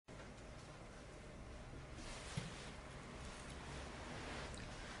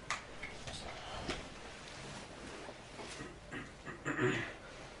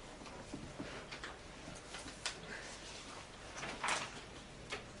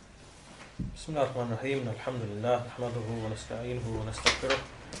بسم الله الرحمن الرحيم الحمد لله نحمده ونستعينه ونستغفره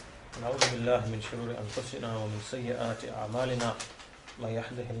ونعوذ بالله من شرور أنفسنا ومن سيئات أعمالنا من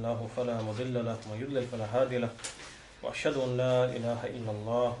يهده الله فلا مضل له ومن يضلل فلا هادي له وأشهد أن لا إله إلا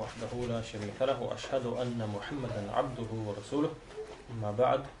الله وحده لا شريك له وأشهد أن محمدا عبده ورسوله أما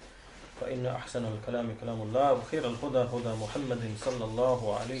بعد فإن أحسن الكلام كلام الله وخير الهدى هدى محمد صلى الله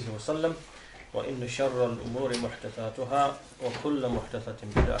عليه وسلم وإن شر الأمور محدثاتها وكل محدثة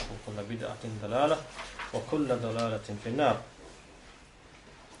بدعة وكل بدعة ضلالة وكل ضلالة في النار.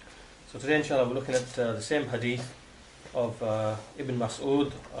 So today inshallah we're looking at the same hadith of Ibn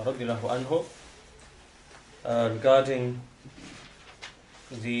Mas'ud radiallahu anhu regarding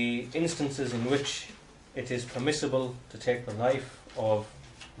the instances in which it is permissible to take the life of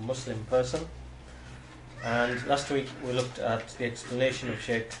a Muslim person. And last week we looked at the explanation of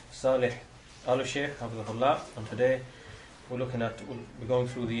Sheikh Salih Al-Sheikh Hafizahullah, and today we're going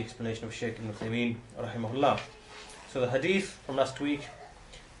through the explanation of Sheikh Ibn Uthaymeen Rahimahullah. So the hadith from last week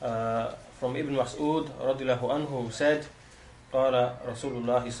from Ibn Mas'ud radiallahu anhu said, قال رسول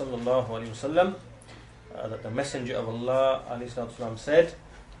الله صلى الله عليه وسلم, that the Messenger of Allah عليه الصلاة والسلام said,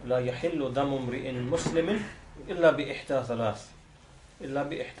 لا يحل دم امرئ مسلم إلا بإحدى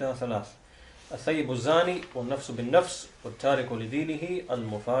ثلاث الثيب الزاني والنفس بالنفس والتارك لدينه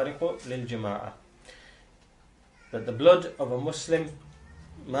المفارق للجماعة. That the blood of a Muslim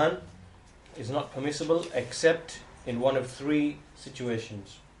man is not permissible except in one of three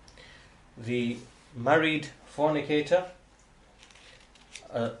situations: the married fornicator,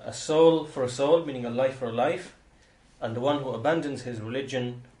 a soul for a soul, meaning a life for a life, and the one who abandons his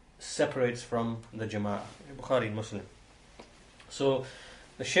religion, separates from the Jama'ah. Bukhari and Muslim. So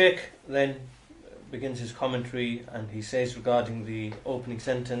the Shaykh then begins his commentary and he says regarding the opening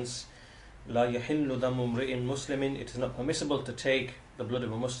sentence, لا يحل دم امرئ مسلم, it is not permissible to take the blood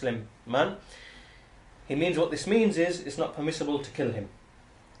of a Muslim man. He means what this means is it's not permissible to kill him.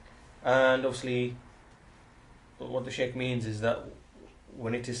 And obviously what the Shaykh means is that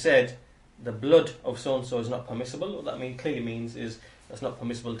when it is said the blood of so-and-so is not permissible, what that clearly means is it's not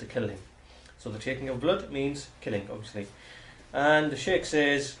permissible to kill him. So the taking of blood means killing, obviously. And the Shaykh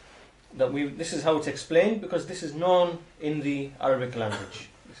says that this is how it's explained because this is known in the Arabic language.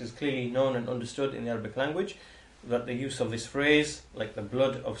 This is clearly known and understood in the Arabic language, that the use of this phrase, like the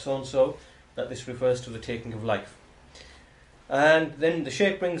blood of so-and-so, that this refers to the taking of life. And then the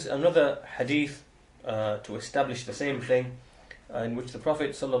Shaykh brings another hadith to establish the same thing, in which the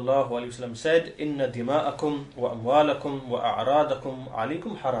Prophet ﷺ said, إِنَّ دِمَاءَكُمْ وَأَمْوَالَكُمْ وَأَعْرَاضَكُمْ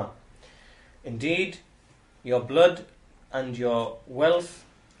عَلَيْكُمْ حَرَامٌ. Indeed, your blood and your wealth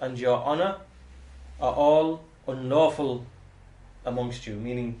and your honor are all unlawful amongst you,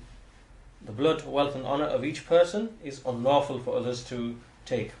 meaning the blood, wealth and honor of each person is unlawful for others to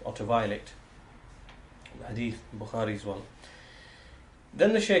take or to violate. The hadith Bukhari as well.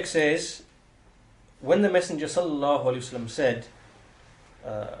 Then the Shaykh says, when the Messenger sallallahu alaihi wasallam said,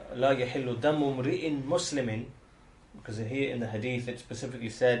 لا يحل دم امرئ مسلم, because here in the hadith it specifically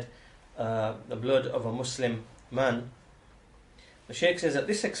said the blood of a Muslim man, the Shaykh says that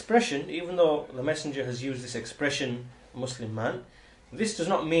this expression, even though the Messenger has used this expression, Muslim man, this does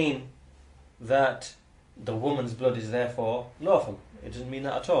not mean that the woman's blood is therefore lawful. It doesn't mean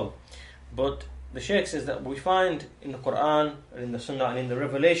that at all. But the Shaykh says that we find in the Quran, and in the Sunnah, and in the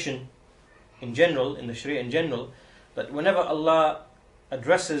Revelation in general, in the Sharia in general, that whenever Allah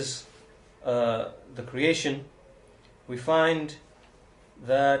addresses the creation, we find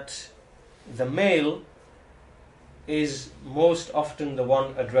that the male is most often the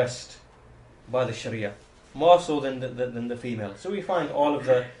one addressed by the Sharia, more so than the female. So we find all of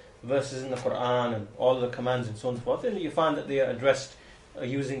the verses in the Quran and all of the commands and so on and so forth, and you find that they are addressed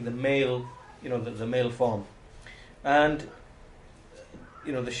using the male, the male form. And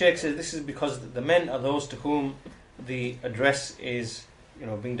the Shaykh says this is because the men are those to whom the address is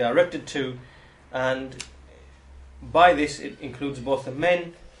being directed to, and by this it includes both the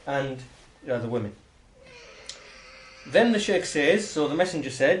men and the women. Then the Shaykh says, so the Messenger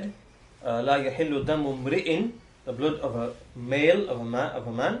said, لا يحل دم امرئ, the blood of a male, of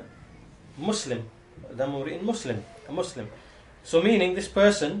a man, Muslim, دم امرئ Muslim, a Muslim. So meaning this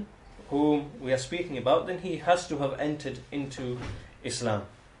person whom we are speaking about, then he has to have entered into Islam.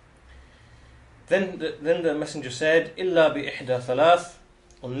 Then the Messenger said, إلا بإحدى ثلاث,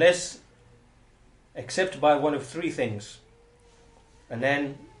 unless, except by one of three things. And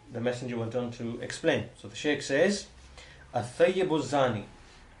then the Messenger went on to explain. So the Shaykh says, الثيب الزاني,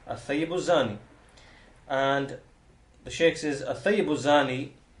 and the Shaykh says الثيب الزاني,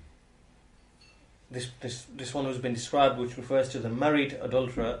 this one who's been described, which refers to the married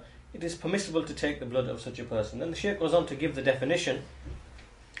adulterer, it is permissible to take the blood of such a person. Then the Shaykh goes on to give the definition,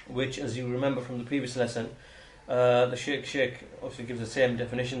 which, as you remember from the previous lesson, the Shaykh also gives the same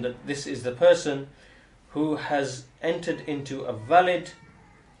definition, that this is the person who has entered into a valid,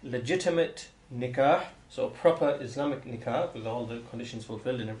 legitimate nikah, so a proper Islamic nikah with all the conditions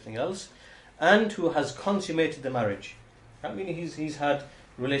fulfilled and everything else, and who has consummated the marriage. That meaning he's had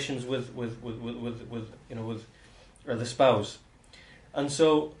relations with the spouse. And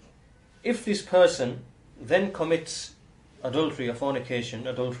so, if this person then commits adultery or fornication,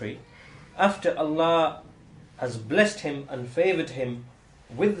 adultery, after Allah has blessed him and favoured him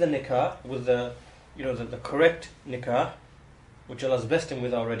with the nikah, with the correct nikah, which Allah has blessed him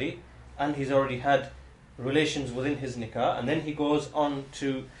with already, and he's already had relations within his nikah, and then he goes on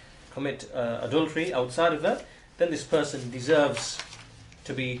to commit adultery outside of that, then this person deserves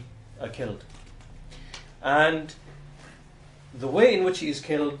to be killed. And the way in which he is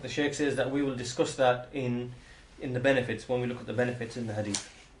killed, the Shaykh says that we will discuss that in the benefits, when we look at the benefits in the hadith.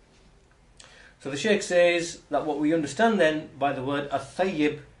 So the Shaykh says that what we understand then by the word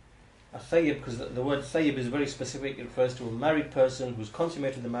at-thayyib, because the word thayyib is very specific, it refers to a married person who's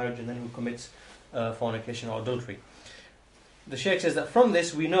consummated the marriage and then who commits fornication or adultery. The Shaykh says that from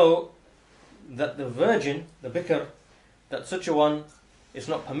this we know that the virgin, the bikr, that such a one, it's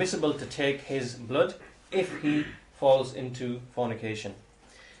not permissible to take his blood if he falls into fornication.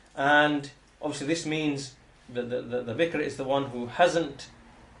 And obviously this means that the bikr is the one who hasn't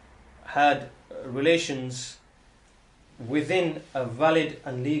had relations within a valid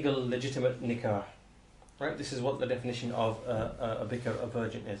and legal legitimate nikah. Right? This is what the definition of a bikr, a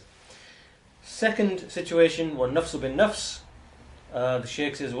virgin, is. Second situation, wa nafsu bin nafs. The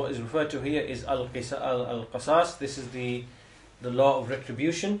Shaykh says what is referred to here is al-qasas. This is the law of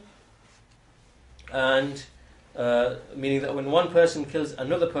retribution, and meaning that when one person kills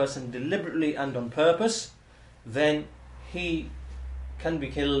another person deliberately and on purpose, then he can be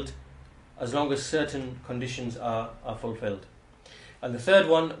killed as long as certain conditions are fulfilled. And the third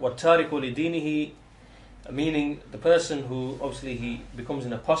one, وَالتَّارِكُ لِدِينِهِ, meaning the person who obviously he becomes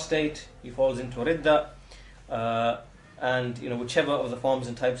an apostate, he falls into ridda, and whichever of the forms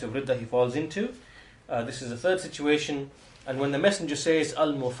and types of ridda he falls into. This is the third situation. And when the Messenger says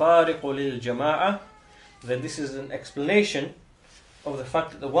al-mufariqu lil-jama'ah, then this is an explanation of the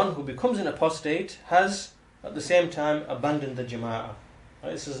fact that the one who becomes an apostate has at the same time abandoned the jama'ah.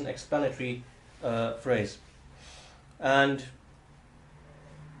 Right? This is an explanatory phrase. And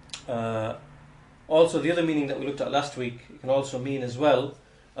also the other meaning that we looked at last week, it can also mean as well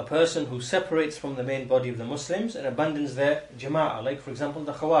a person who separates from the main body of the Muslims and abandons their jama'ah, like for example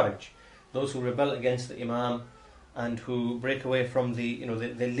the Khawarij, those who rebel against the Imaam and who break away from they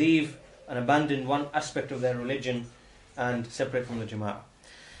leave and abandon one aspect of their religion and separate from the jama'ah.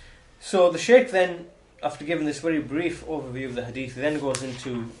 So the Shaykh then, after giving this very brief overview of the hadith, then goes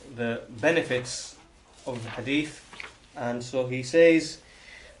into the benefits of the hadith. And so he says,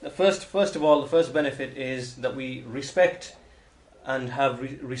 first of all, the first benefit is that we respect and have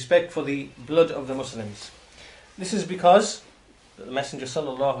respect for the blood of the Muslims. This is because the Messenger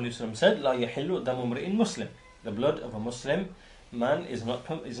sallallahu alaihi wasallam said, "La yahillu damu imri'in muslim." The blood of a Muslim man is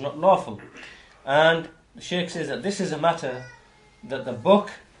not lawful. And the Shaykh says that this is a matter that the book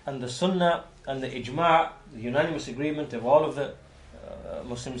and the Sunnah and the Ijma', the unanimous agreement of all of the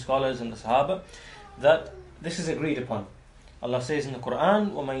Muslim scholars and the Sahaba, that this is agreed upon. Allah says in the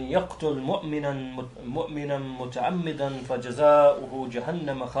Quran, وَمَنْ يَقْتُلْ مُؤْمِنًا مُتَعَمِّدًا فَجَزَاؤُهُ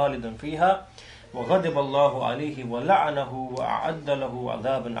جَهَنَّمَ خَالِدًا فِيهَا وَغَضِبَ اللَّهُ عَلَيْهِ وَلَعَنَهُ وَأَعَدَّ لَهُ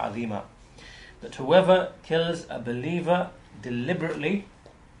عَذَابًا عَظِيمًا. That whoever kills a believer deliberately,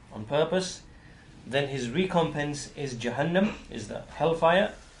 on purpose, then his recompense is Jahannam, is the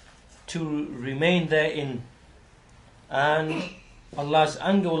hellfire, to remain therein. And Allah's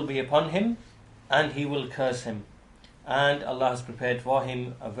anger will be upon him, and he will curse him. And Allah has prepared for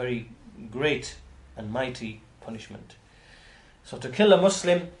him a very great and mighty punishment. So to kill a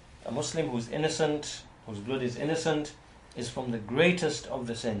Muslim who is innocent, whose blood is innocent, is from the greatest of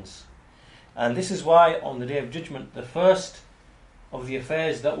the sins. And this is why on the Day of Judgment, the first of the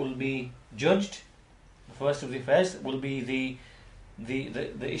affairs that will be judged, will be the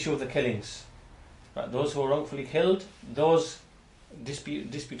issue of the killings. Right? Those who are wrongfully killed, those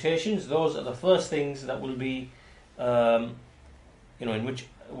disputations, those are the first things that will be, in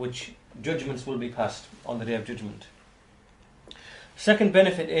which judgments will be passed on the Day of Judgment. Second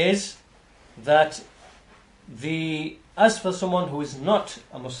benefit is that as for someone who is not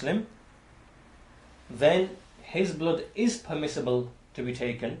a Muslim, then his blood is permissible to be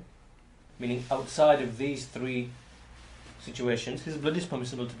taken, meaning outside of these three situations, his blood is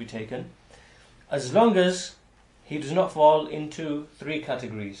permissible to be taken, as long as he does not fall into three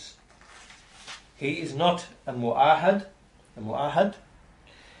categories. He is not a mu'ahad,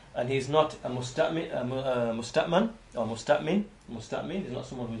 and he is not a musta'man, or musta'min, he's not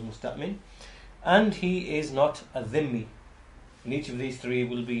someone who is musta'min, and he is not a dhimmi. And each of these three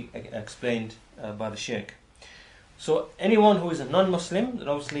will be explained by the Shaykh. So anyone who is a non-Muslim, then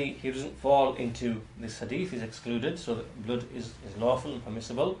obviously he doesn't fall into this hadith, is excluded, so that blood is lawful and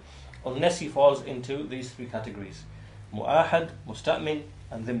permissible, unless he falls into these three categories: mu'ahad, musta'min,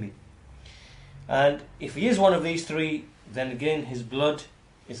 and dhimmi. And if he is one of these three, then again his blood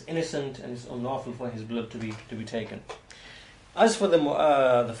is innocent and it's unlawful for his blood to be taken. As for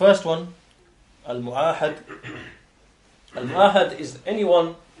the first one, al-mu'ahad is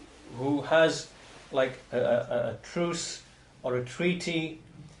anyone who has like a truce or a treaty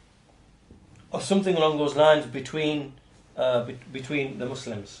or something along those lines between the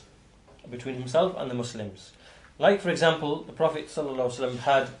Muslims, between himself and the Muslims. Like, for example, the Prophet ﷺ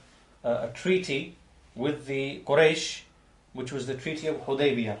had a treaty with the Quraysh, which was the Treaty of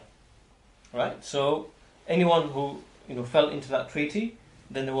Hudaybiyah. Right? So anyone who fell into that treaty,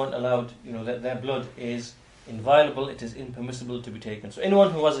 then they weren't allowed, that their blood is inviolable, it is impermissible to be taken. So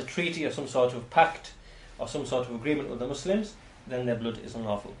anyone who has a treaty or some sort of pact or some sort of agreement with the Muslims, then their blood is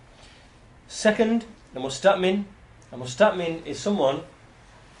unlawful. Second, the musta'min. A musta'min is someone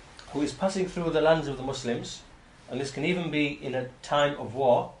who is passing through the lands of the Muslims, and this can even be in a time of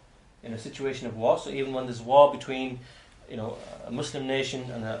war, in a situation of war. So even when there's war between a Muslim nation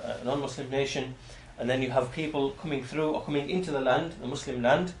and a non-Muslim nation, and then you have people coming through or coming into the land, the Muslim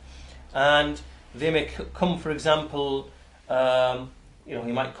land, and they may come, for example,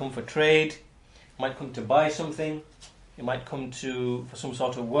 he might come for trade, might come to buy something, he might come for some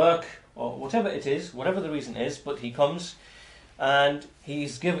sort of work, or whatever it is, whatever the reason is, but he comes and he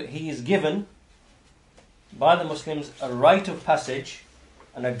is given by the Muslims a right of passage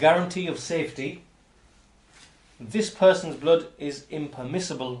and a guarantee of safety. This person's blood is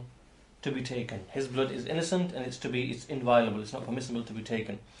impermissible to be taken. His blood is innocent and it's inviolable, it's not permissible to be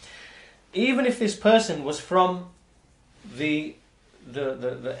taken. Even if this person was from the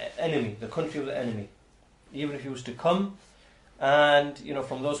enemy, the country of the enemy, even if he was to come and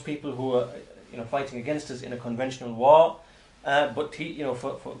from those people who are fighting against us in a conventional war, but he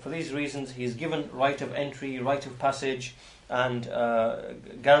for these reasons he is given right of entry, right of passage, and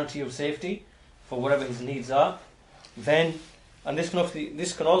guarantee of safety for whatever his needs are. Then, and this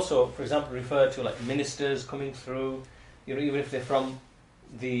can also, for example, refer to like ministers coming through, even if they're from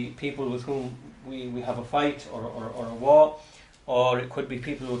the people with whom we have a fight or a war, or it could be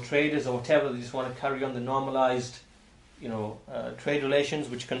people who are traders or whatever. They just want to carry on the normalized, trade relations,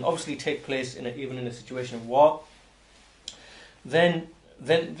 which can obviously take place even in a situation of war. Then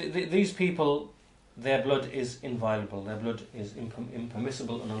these people, their blood is inviolable. Their blood is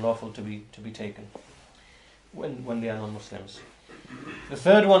impermissible and unlawful to be taken when they are non-Muslims. The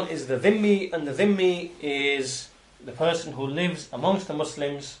third one is the dhimmi, and the dhimmi is the person who lives amongst the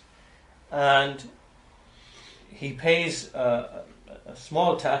Muslims and he pays a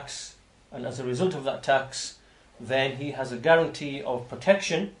small tax, and as a result of that tax, then he has a guarantee of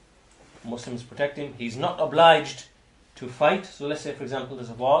protection. Muslims protect him. He's not obliged to fight. So let's say, for example, there's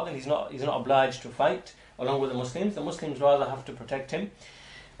a war, then he's not obliged to fight along with the Muslims. The Muslims rather have to protect him,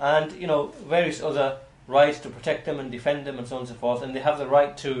 and various other rights to protect them and defend them and so on and so forth. And they have the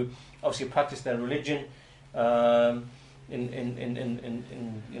right to obviously practice their religion in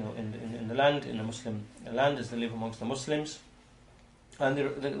the land, in the Muslim land, as they live amongst the Muslims, and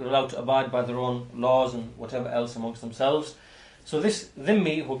they're allowed to abide by their own laws and whatever else amongst themselves. So this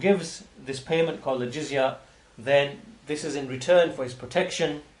dhimmi who gives this payment called the jizya, then this is in return for his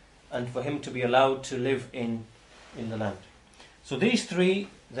protection and for him to be allowed to live in the land. So these three,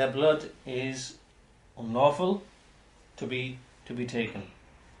 their blood is unlawful to be taken.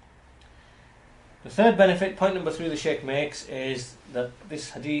 The third benefit, point number 3, the Shaykh makes, is that this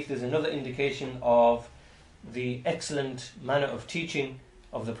hadith is another indication of the excellent manner of teaching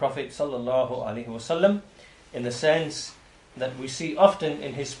of the Prophet ﷺ, in the sense that we see often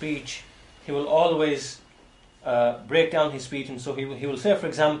in his speech, he will always break down his speech, and so he will say, for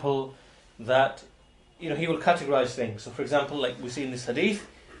example, that he will categorize things. So, for example, like we see in this hadith,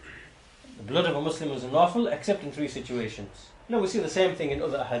 the blood of a Muslim is unlawful except in 3 situations. We see the same thing in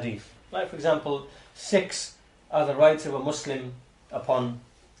other hadith. Like, for example, 6 are the rights of a Muslim upon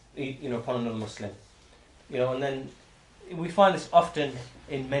another Muslim. And then we find this often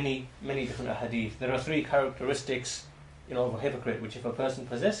in many different hadith. There are 3 characteristics, of a hypocrite, which if a person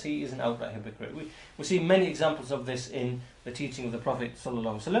possesses, he is an outright hypocrite. We see many examples of this in the teaching of the Prophet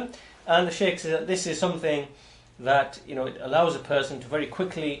ﷺ, and the Shaykh says that this is something that it allows a person to very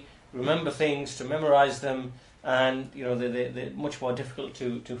quickly remember things, to memorize them, and they're much more difficult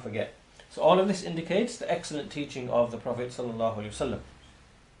to forget. So all of this indicates the excellent teaching of the Prophet ﷺ.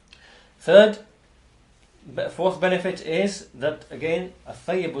 Fourth benefit is that, again, a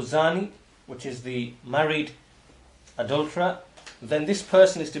thayyibu zani, which is the married adulterer, then this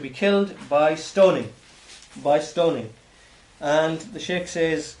person is to be killed by stoning. And the Shaykh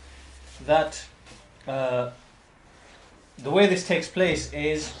says that the way this takes place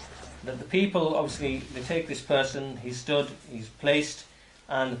is that the people, obviously, they take this person, he's placed,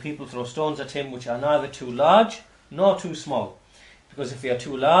 and the people throw stones at him, which are neither too large nor too small. Because if they are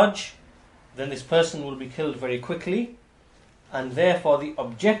too large, then this person will be killed very quickly, and therefore the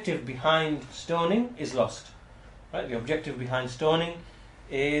objective behind stoning is lost. Right? The objective behind stoning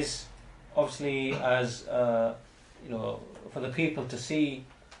is obviously as for the people to see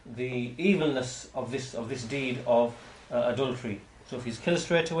the evilness of this deed of adultery. So if he's killed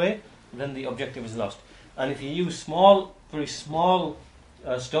straight away, then the objective is lost. And if you use very small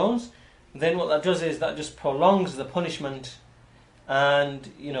stones, then what that does is that just prolongs the punishment, and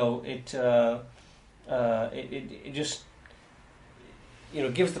it just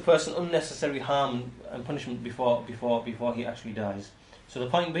gives the person unnecessary harm and punishment before he actually dies. So the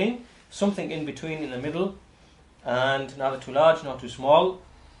point being, something in between, in the middle, and neither too large nor too small.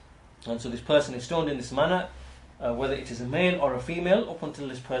 And so this person is stoned in this manner, whether it is a male or a female, up until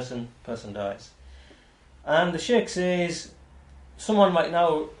this person dies. And the Shaykh says, someone might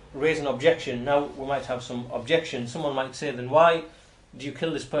now raise an objection. Now we might have some objection. Someone might say, then why do you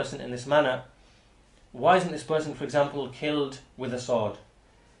kill this person in this manner? Why isn't this person, for example, killed with a sword?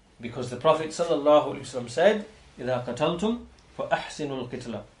 Because the Prophet ﷺ said, إِذَا قَتَلْتُمْ فَأَحْسِنُوا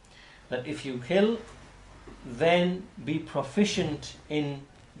الْقِتْلَ, that if you kill, then be proficient in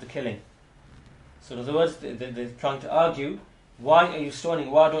the killing. So in other words, they're trying to argue, why are you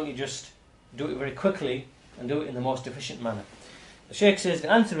stoning? Why don't you just do it very quickly and do it in the most efficient manner? The Shaykh says the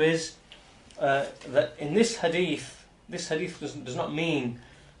answer is that in this hadith does not mean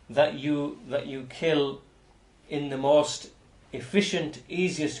that you kill in the most efficient,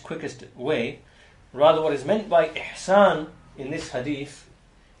 easiest, quickest way. Rather, what is meant by ihsan in this hadith,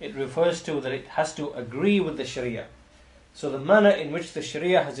 it refers to that it has to agree with the Sharia. So the manner in which the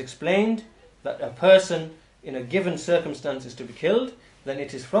Sharia has explained that a person in a given circumstance is to be killed, then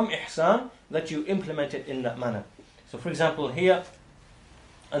it is from ihsan that you implement it in that manner. So for example here,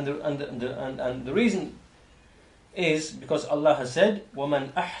 and the reason is because Allah has said,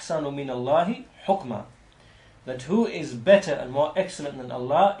 وَمَنْ أَحْسَنُ مِنَ اللَّهِ حُكْمًا, that who is better and more excellent than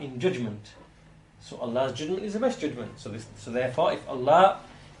Allah in judgment. So Allah's judgment is the best judgment. So therefore,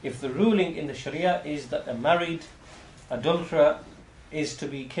 if the ruling in the Sharia is that a married adulterer is to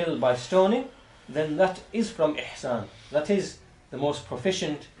be killed by stoning, then that is from ihsan. That is the most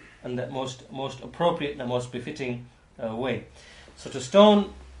proficient and the most appropriate and the most befitting way. So to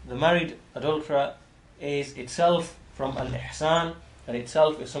stone the married adulterer is itself from al-ihsan, and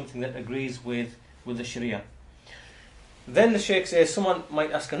itself is something that agrees with the Sharia. Then the Shaykh says, someone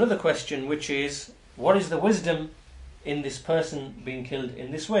might ask another question, which is, what is the wisdom in this person being killed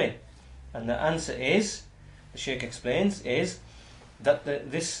in this way? And the answer is, the Shaykh explains, is that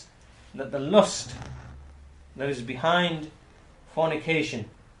the lust that is behind fornication,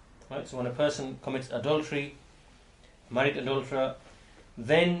 right? So when a person commits adultery, married adulterer,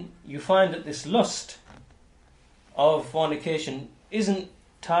 then you find that this lust of fornication isn't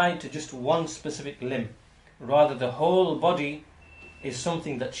tied to just one specific limb. Rather, the whole body is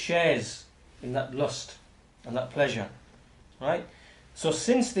something that shares in that lust and that pleasure, right? So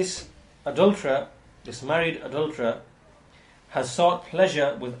since this adulterer, this married adulterer, has sought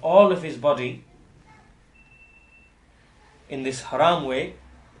pleasure with all of his body in this haram way,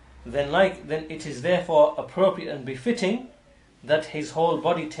 then it is therefore appropriate and befitting that his whole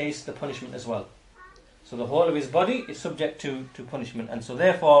body tastes the punishment as well. So the whole of his body is subject to punishment, and so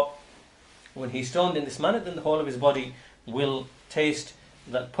therefore when he's stoned in this manner, then the whole of his body will taste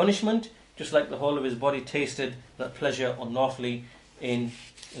that punishment, just like the whole of his body tasted that pleasure unlawfully in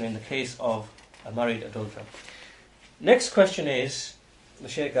the case of a married adulterer. Next question is, the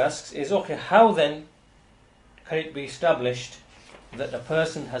Shaykh asks, is okay, how then can it be established that a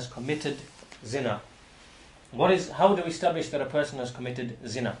person has committed zina? How do we establish that a person has committed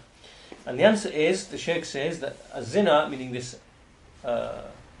zina? And the answer is, the Shaykh says that a zina, meaning this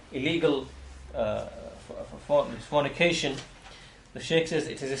illegal fornication, the Shaykh says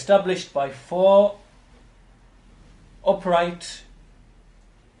it is established by four upright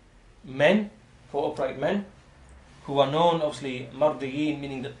men, who are known, obviously, mardiyin,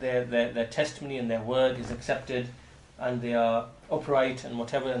 meaning that their testimony and their word is accepted, and they are upright and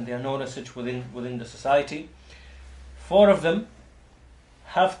whatever, and they are known as such within the society. 4 of them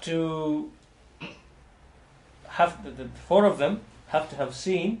have to have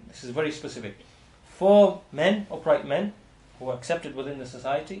seen. This is very specific. 4 men, upright men, who are accepted within the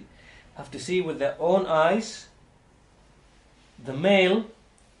society, have to see with their own eyes the male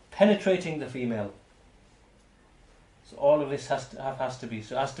penetrating the female. So all of this has to be.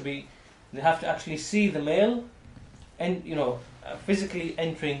 So it has to be. They have to actually see the male, and physically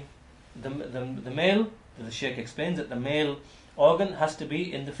entering the male. The Shaykh explains that the male organ has to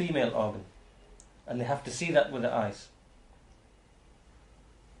be in the female organ, and they have to see that with their eyes.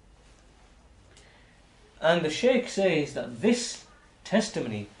 And the Shaykh says that this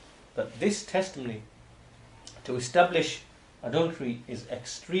testimony to establish adultery is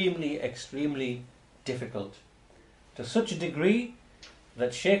extremely, extremely difficult, to such a degree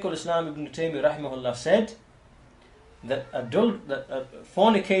that Shaykh al-Islam ibn Taymiyyah rahimahullah said that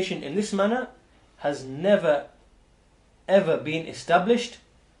fornication in this manner has never ever been established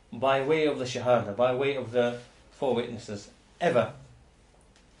by way of the shahada, by way of the 4 witnesses, ever.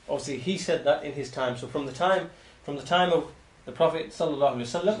 Obviously, he said that in his time. So from the time of the Prophet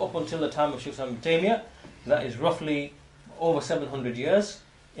ﷺ up until the time of Shaykh ibn Taymiyyah, that is roughly over 700 years.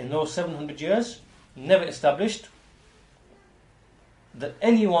 In those 700 years, never established that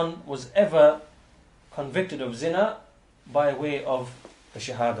anyone was ever convicted of zina by way of the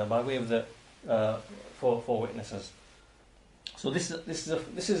shahada, by way of the 4 witnesses. So this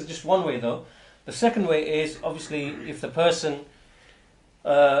is just one way, though. The second way is, obviously, if the person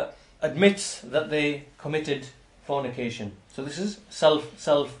admits that they committed fornication. So this is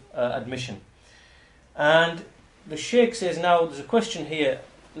self admission. And the Shaykh says, now there's a question here,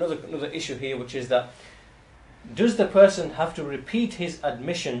 another issue here, which is that does the person have to repeat his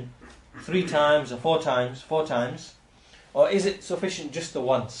admission 3 times or 4 times, or is it sufficient just the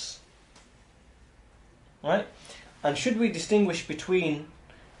once? Right? And should we distinguish between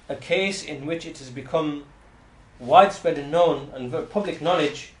a case in which it has become widespread and known and public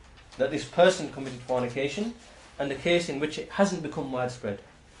knowledge that this person committed fornication, and a case in which it hasn't become widespread?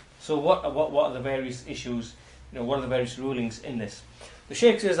 So what are the various issues? What are the various rulings in this? The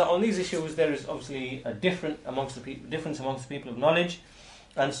Shaykh says that on these issues there is obviously a difference amongst the people of knowledge,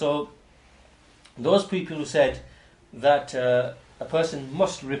 and so those people who said that a person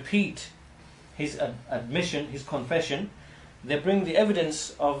must repeat his admission, his confession, they bring the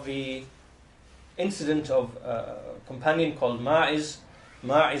evidence of the incident of a companion called Ma'iz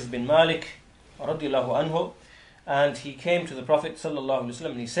bin Malik radiyallahu anhu, and he came to the Prophet sallallahu alaihi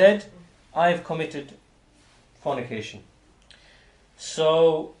wasallam and he said, "I've committed fornication."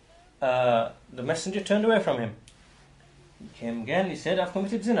 So the messenger turned away from him. He came again, he said, "I've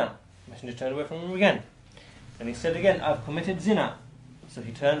committed zina." The messenger turned away from him again. And he said again, "I've committed zina." So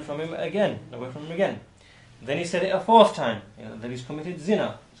he turned from him again, away from him again. Then he said it a 4th time, that he's committed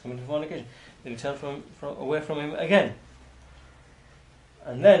zina, he's committed fornication. Then he turned away from him again.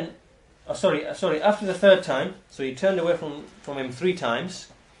 And then, after the 3rd time, so he turned away from him 3 times.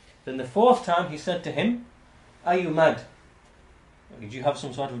 Then the 4th time he said to him, "Are you mad? Did you have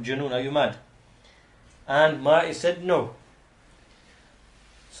some sort of junoon? Are you mad?" And Ma'iz said, "No."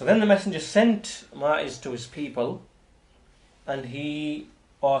 So then the messenger sent Ma'iz to his people, and he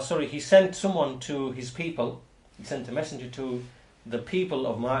sent someone to his people. He sent a messenger to the people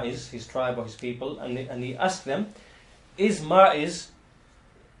of Ma'iz, his tribe or his people, and he asked them, "Is Ma'iz,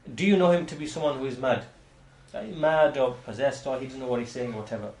 do you know him to be someone who is mad? Mad or possessed, or he doesn't know what he's saying or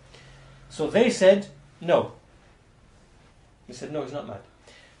whatever?" So they said, "No." He said, "No, he's not mad."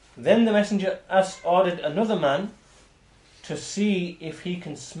 Then the messenger ordered another man to see if he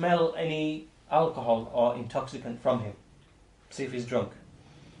can smell any alcohol or intoxicant from him, see if he's drunk.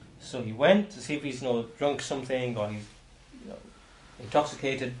 So he went to see if he's drunk something or he's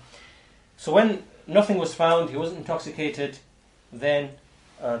intoxicated. So when nothing was found, he wasn't intoxicated, then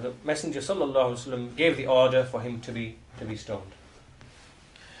the Messenger sallallahu alaihi wasallam gave the order for him to be stoned.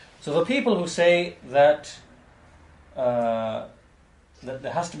 So the people who say that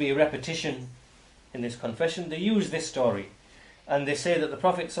there has to be a repetition in this confession, they use this story, and they say that the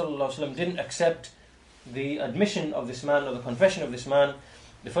Prophet sallallahu alaihi wasallam didn't accept the admission of this man or the confession of this man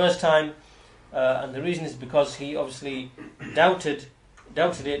the first time, and the reason is because he obviously doubted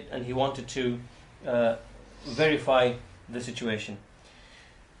it, and he wanted to verify the situation.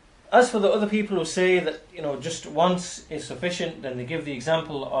 As for the other people who say that just once is sufficient, then they give the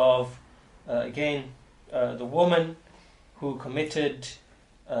example of the woman who committed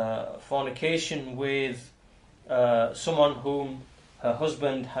fornication with someone whom her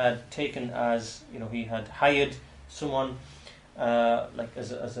husband had taken as, he had hired someone like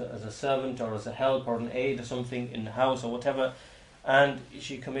as a servant or as a help or an aide or something in the house or whatever, and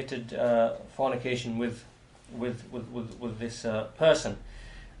she committed fornication with this person,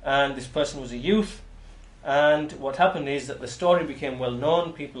 and this person was a youth. And what happened is that the story became well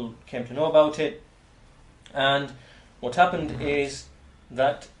known, people came to know about it, and what happened is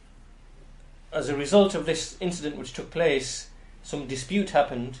that as a result of this incident which took place, some dispute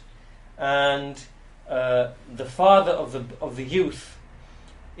happened, and the father of the youth,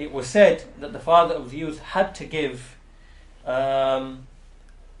 it was said that the father of the youth had to give, he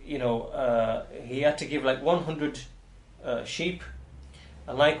had to give like 100 sheep,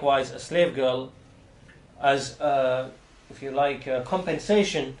 and likewise a slave girl, as if you like,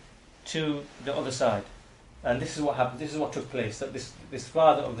 compensation to the other side. And this is what happened. This is what took place. That this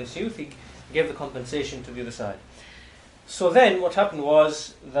father of this youth, he gave the compensation to the other side. So then, what happened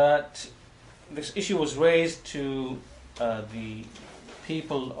was that this issue was raised to the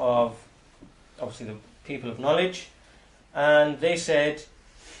people of, obviously, the people of knowledge, and they said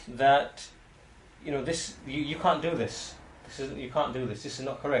that this you can't do this. You can't do this. This is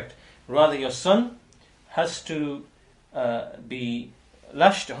not correct. Rather, your son has to be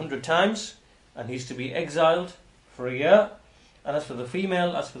lashed 100 times, and he's to be exiled for a year. And as for the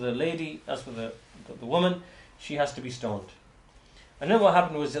female, as for the lady, as for the woman, she has to be stoned. And then what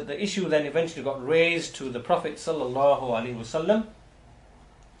happened was that the issue then eventually got raised to the Prophet sallallahu alaihi wasallam,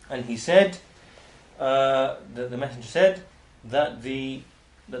 and he said, the messenger said that the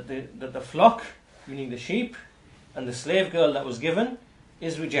flock, meaning the sheep, and the slave girl that was given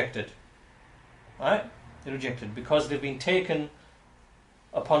is rejected. Right? They're rejected because they've been taken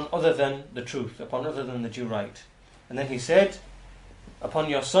upon other than the truth, upon other than the due right. And then he said, upon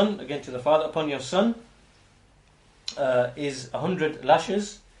your son, again to the father, upon your son is 100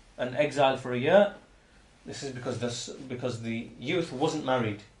 lashes and exile for a year. This is because the youth wasn't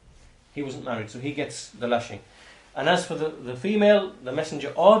married. He wasn't married, so he gets the lashing. And as for the female, the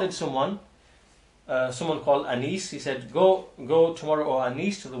messenger ordered someone called Anis. He said, go tomorrow, O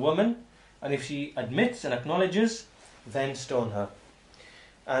Anis, to the woman, and if she admits and acknowledges, then stone her.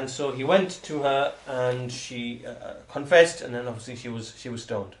 And so he went to her, and she confessed, and then obviously she was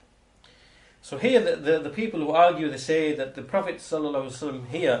stoned. So here, the people who argue, they say that the Prophet ﷺ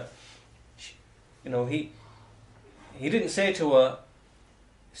here, he didn't say to her,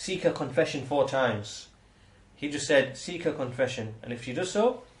 seek her confession 4 times. He just said, seek her confession, and if she does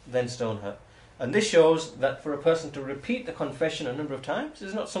so, then stone her. And this shows that for a person to repeat the confession a number of times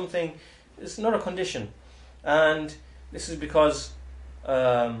is not something, it's not a condition. And this is because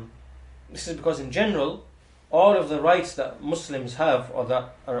in general, all of the rights that Muslims have, or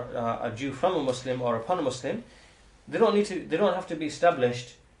that are due from a Muslim or upon a Muslim, they don't have to be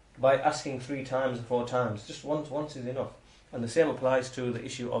established by asking 3 times or 4 times. Just once is enough. And the same applies to the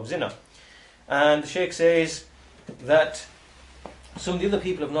issue of zina. And the Shaykh says that some of the other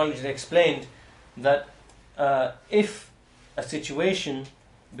people of knowledge, they explained that if a situation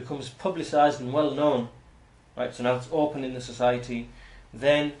becomes publicized and well known, right, so now it's open in the society,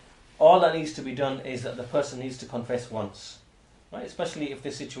 then all that needs to be done is that the person needs to confess once, right? Especially if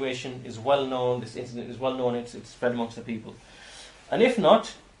this situation is well known, this incident is well known, it's spread amongst the people. And if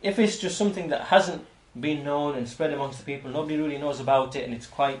not, if it's just something that hasn't been known and spread amongst the people, nobody really knows about it, and it's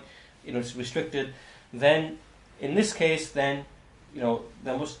quite, it's restricted, then in this case, then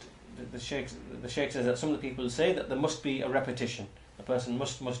there must, the Shaykh says that some of the people say that there must be a repetition. The person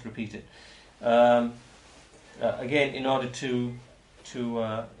must repeat it again in order to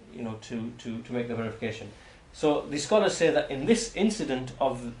make the verification. So the scholars say that in this incident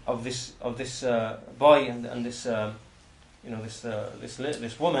of this boy and this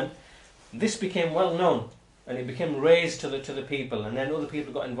this woman, this became well known, and it became raised to the people, and then other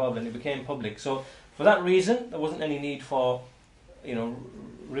people got involved, and it became public. So for that reason, there wasn't any need for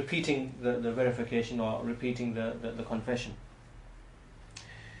repeating the verification or repeating the confession.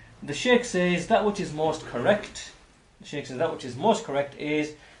 The Shaykh says that which is most correct. The Shaykh says that which is most correct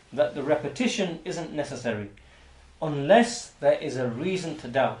is that the repetition isn't necessary unless there is a reason to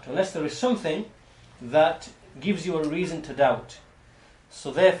doubt, unless there is something that gives you a reason to doubt. So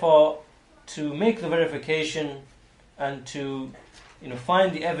therefore, to make the verification and to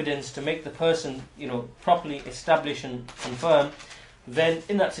find the evidence to make the person properly establish and confirm, then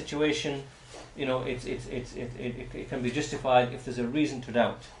in that situation it can be justified if there's a reason to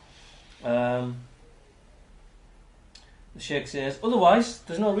doubt. the Shaykh says, otherwise,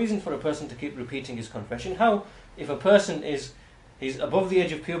 there's no reason for a person to keep repeating his confession. How? If a person he's above the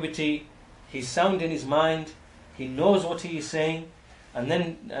age of puberty, he's sound in his mind, he knows what he is saying, and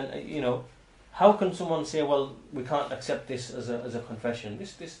then, how can someone say, well, we can't accept this as a confession?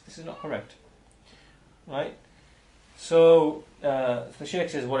 This is not correct. Right? So, the Shaykh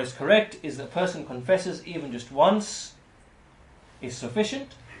says what is correct is that a person confesses even just once is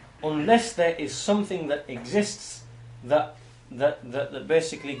sufficient, unless there is something that exists that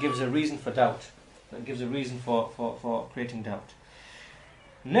basically gives a reason for doubt, that gives a reason for creating doubt.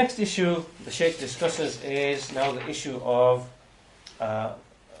 Next issue the Shaykh discusses is now the issue of the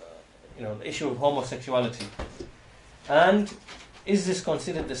issue of homosexuality, and is this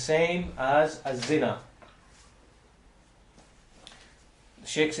considered the same as a zina? The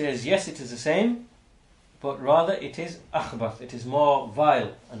Shaykh says yes, it is the same, but rather it is akhbath, it is more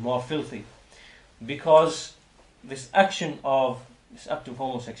vile and more filthy, because this act of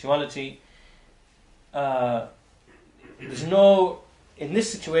homosexuality, in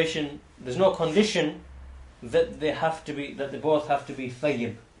this situation, there's no condition that they both have to be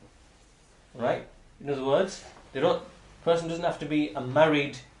thayyib. Right? In other words, person doesn't have to be a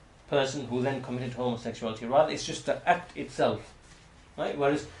married person who then committed homosexuality. Rather, it's just the act itself. Right?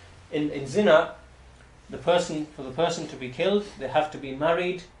 Whereas in zina, for the person to be killed, they have to be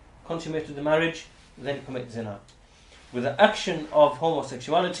married, consummated the marriage, then commit zina. With the action of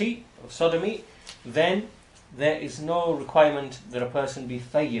homosexuality, of sodomy, then there is no requirement that a person be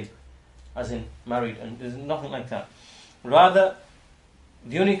thayyib, as in married, and there's nothing like that. Rather,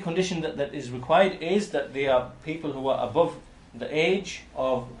 the only condition that is required is that they are people who are above the age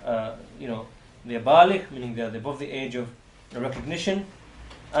of, they are baligh, meaning they are above the age of recognition,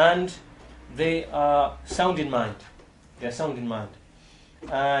 and they are sound in mind. They are sound in mind.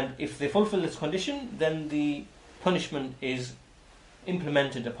 And if they fulfill this condition, then the punishment is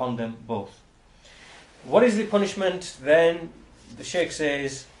implemented upon them both. What is the punishment? Then the Shaykh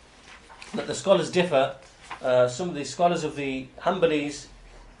says that the scholars differ. Some of the scholars of the Hanbalis,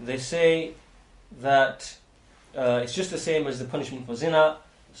 they say that it's just the same as the punishment for zina.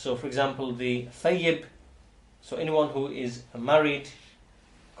 So, for example, the thayyib, so anyone who is married,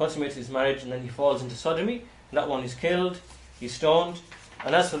 consummates his marriage, and then he falls into sodomy, that one is killed, he's stoned.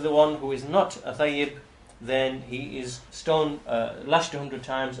 And as for the one who is not a thayyib, then he is stoned, lashed 100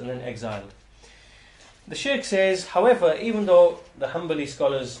 times, and then exiled. The Shaykh says, however, even though the Hanbali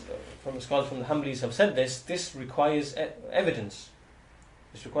scholars from the Hanbalis have said this requires evidence.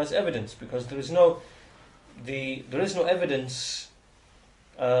 This requires evidence, because there is no evidence.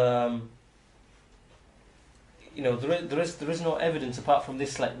 There is no evidence apart from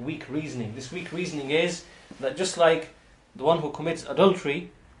this weak reasoning. This weak reasoning is that just like the one who commits adultery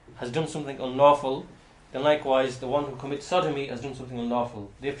has done something unlawful, then likewise the one who commits sodomy has done something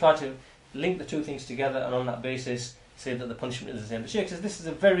unlawful. They've tried to link the two things together, and on that basis say that the punishment is the same. The Shaykh says this is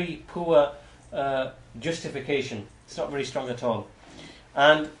a very poor justification. It's not very strong at all.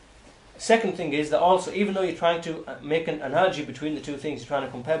 And second thing is that also, even though you're trying to make an analogy between the two things, you're trying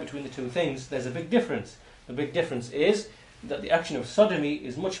to compare between the two things, there's a big difference. The big difference is that the action of sodomy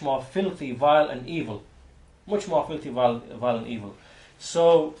is much more filthy, vile and evil. Much more filthy, vile and evil.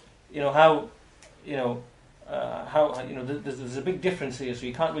 So, there's a big difference here, so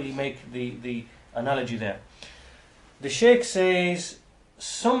you can't really make the analogy there. The Shaykh says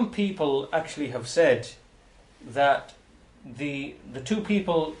some people actually have said that the two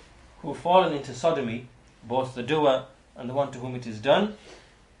people who have fallen into sodomy, both the doer and the one to whom it is done,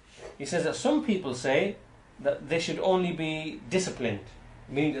 he says that some people say that they should only be disciplined,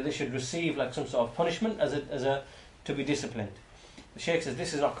 meaning that they should receive some sort of punishment to be disciplined. The Shaykh says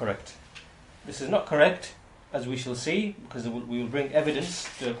this is not correct. This is not correct, as we shall see, because we will bring evidence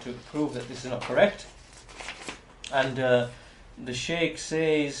to prove that this is not correct. And the Shaykh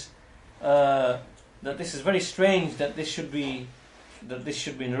says that this is very strange that this should be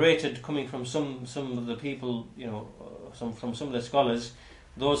narrated coming from some of the people, from some of the scholars,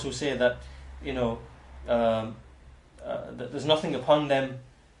 those who say that that there's nothing upon them,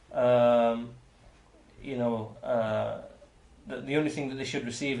 that the only thing that they should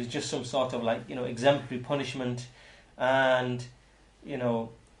receive is just some sort of exemplary punishment, and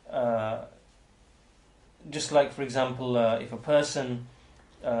just like, for example, if a person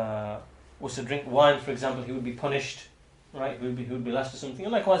was to drink wine, for example, he would be punished, right? He would be lashed or something.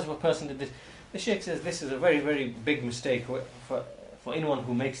 And likewise, if a person did this, the Shaykh says this is a very, very big mistake for anyone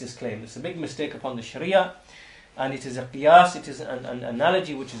who makes this claim. It's a big mistake upon the Sharia, and it is a qiyas, it is an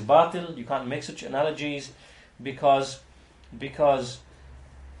analogy which is batil. You can't make such analogies, because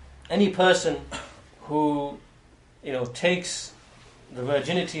any person who takes the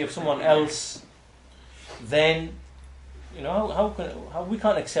virginity of someone else, then how we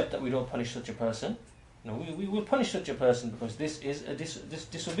can't accept that we don't punish such a person. We will punish such a person because this is this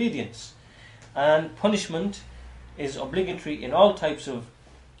disobedience, and punishment is obligatory in all types of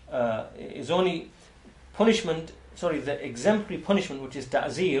is only punishment. Sorry, the exemplary punishment, which is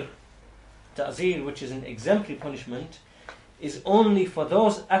ta'zir, which is an exemplary punishment, is only for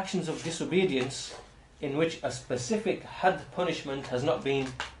those actions of disobedience in which a specific had punishment has not been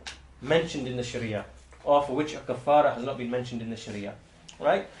mentioned in the Sharia, or for which a kafara has not been mentioned in the Sharia,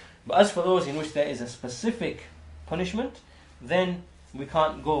 right? But as for those in which there is a specific punishment, then we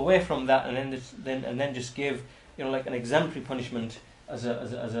can't go away from that and then just give like an exemplary punishment as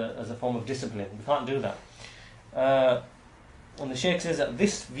a form of discipline. We can't do that. And the Shaykh says that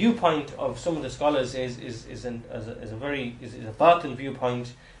this viewpoint of some of the scholars is a batil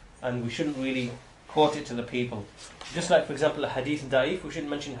viewpoint, and we shouldn't really quote it to the people. Just like, for example, a hadith da'if, we shouldn't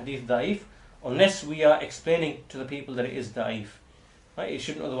mention hadith da'if unless we are explaining to the people that it is da'if. Right? It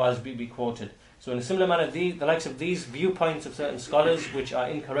shouldn't otherwise be quoted. So in a similar manner, the likes of these viewpoints of certain scholars which are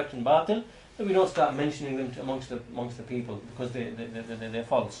incorrect and batil, then we don't start mentioning them amongst the people because they're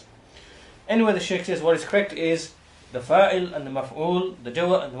false. Anyway, the Shaykh says what is correct is the fa'il and the maf'ul, the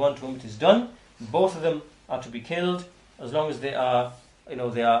doer and the one to whom it is done, both of them are to be killed as long as they are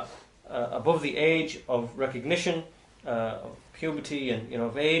above the age of recognition, of puberty and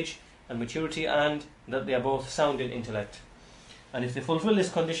of age and maturity, and that they are both sound in intellect. And if they fulfill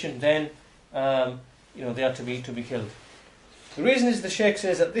this condition, then they are to be killed. The reason is the Shaykh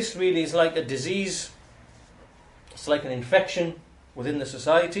says that this really is like a disease. It's like an infection within the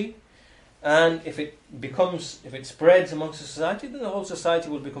society, and if it spreads amongst the society, then the whole society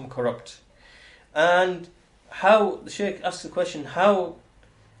will become corrupt. And the Shaykh asks the question: how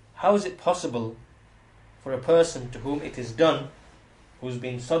is it possible for a person to whom it is done, who's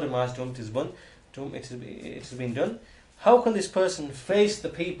been sodomized, to whom it has been done? How can this person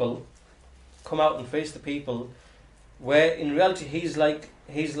come out and face the people, where in reality he's like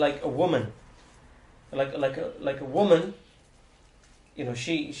a woman, like a woman?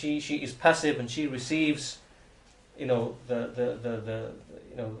 She is passive and she receives, the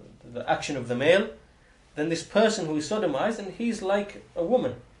action of the male. Then this person who is sodomized, and he's like a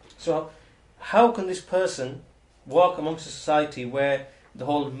woman. So how can this person walk amongst a society where the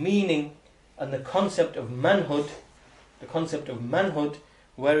whole meaning and the concept of manhood,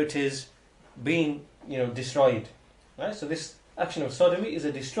 where it is being destroyed, right? So this action of sodomy is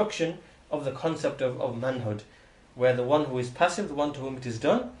a destruction of the concept of manhood, where the one who is passive, the one to whom it is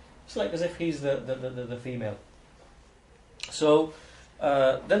done, it's like as if he's the female. So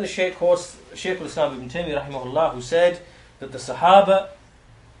then the Shaykh quotes Shaykh al-Islam ibn Taymiyyah rahimahullah, who said that the Sahaba,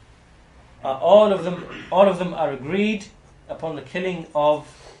 all of them are agreed upon the killing of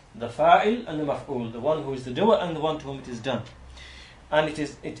the fa'il and the maf'ul, the one who is the doer and the one to whom it is done. And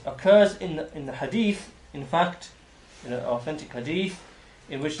it occurs in the hadith, in fact, in an authentic hadith,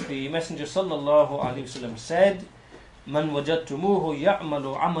 in which the Messenger sallallahu alaihi wasallam said, "Man wajadtumuhu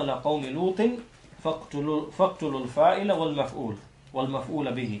ya'malu 'amala qawmi Lutin, faqtulu al-fa'ila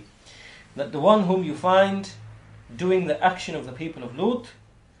wal-maf'ula bihi." That the one whom you find doing the action of the people of Lut,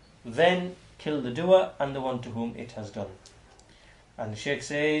 then kill the doer and the one to whom it has done. And the Shaykh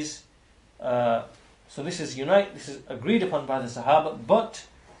says, so this is agreed upon by the Sahaba, but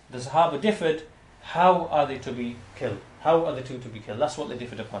the Sahaba differed. How are they to be killed? How are the two to be killed? That's what they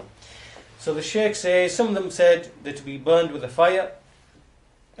differed upon. So the Shaykh says, some of them said they're to be burned with a fire,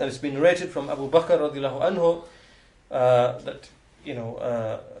 and it's been narrated from Abu Bakr radiallahu anhu that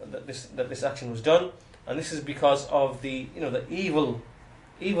this action was done, and this is because of the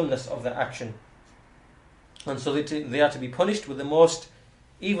evilness of the action, and so they are to be punished with the most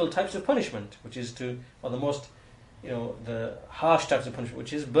evil types of punishment, which is the most the harsh types of punishment,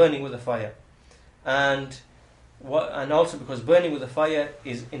 which is burning with a fire, and also because burning with a fire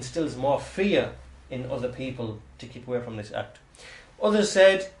instills more fear in other people to keep away from this act. Others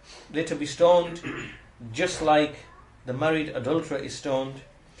said they're to be stoned just like the married adulterer is stoned.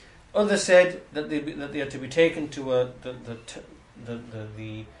 Others said that they are to be taken to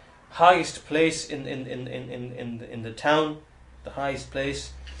the highest place in the town, the highest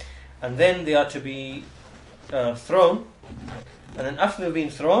place, and then they are to be thrown, and then after they've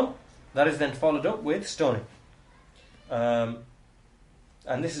been thrown, that is then followed up with stoning.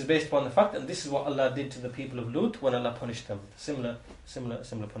 And this is based upon the fact that this is what Allah did to the people of Lut when Allah punished them. Similar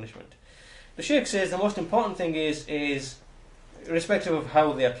punishment. The Shaykh says the most important thing is irrespective of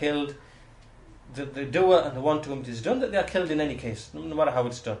how they are killed, the doer and the one to whom it is done, that they are killed in any case, no matter how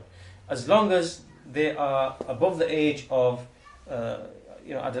it's done, as long as they are above the age of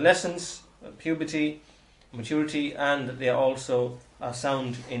adolescence, puberty, maturity, and they are also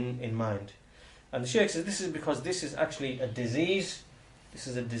sound in mind. And the Shaykh says this is because this is actually a disease. This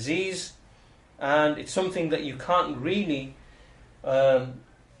is a disease, and it's something that you can't really the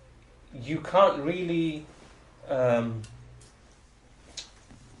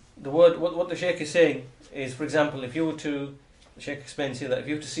word, what the Shaykh is saying is, for example, if you were to, the Shaykh explains here that if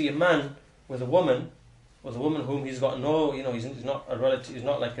you were to see a man with a woman whom he's got no, he's not a relative, he's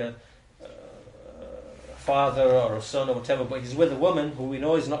not like a father or a son or whatever, but he's with a woman who we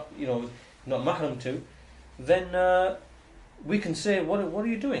know is not, not mahram to, then we can say, what are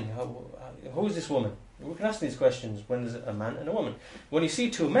you doing? Who is this woman? We can ask these questions when there's a man and a woman. When you see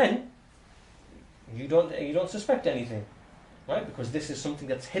two men, you don't suspect anything, right? Because this is something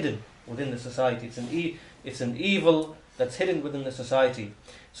that's hidden within the society. It's an evil that's hidden within the society.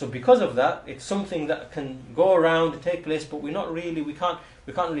 So because of that, it's something that can go around and take place, but we can't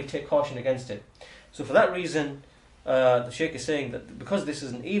really take caution against it. So for that reason, the Shaykh is saying that because this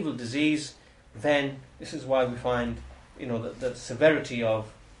is an evil disease, then this is why we find the severity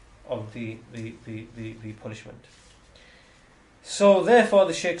of the punishment. So therefore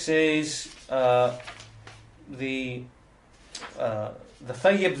the Shaykh says the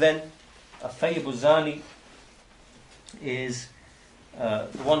thayyib then, a thayyib zani, is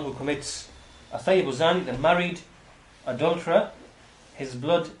the one who commits a thayyib zani, the married adulterer. His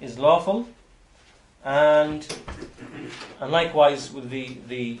blood is lawful, and likewise with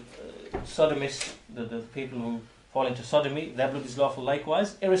the sodomists, the people who fall into sodomy, their blood is lawful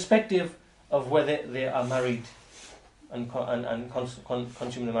likewise, irrespective of whether they are married and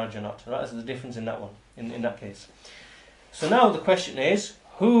consume the marriage or not. Right? That's the difference in that one, in that case. So now the question is,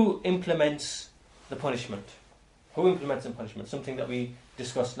 who implements the punishment? Who implements the punishment? Something that we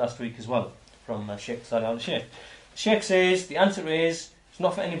discussed last week as well from Sheikh Salih al-Sheikh. Sheikh says the answer is it's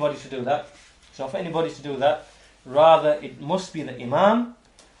not for anybody to do that. It's not for anybody to do that. Rather, it must be the Imam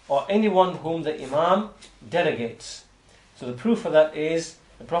or anyone whom the Imam delegates. So the proof for that is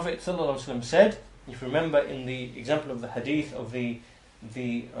the Prophet ﷺ said, if you remember in the example of the Hadeeth of the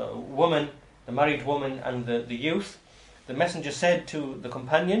woman, the married woman and the youth, the Messenger said to the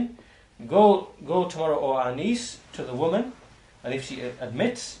companion, Go tomorrow, O Anis, to the woman, and if she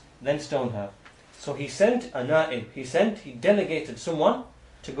admits, then stone her. So he sent a na'ib, he delegated someone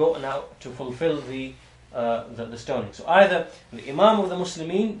to go now to fulfill the stoning. So either the Imam of the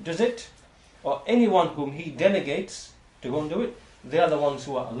Muslimin does it, or anyone whom he delegates to go and do it, they are the ones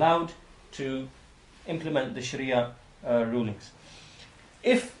who are allowed to implement the Sharia rulings.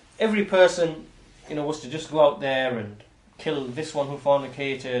 If every person was to just go out there and kill this one who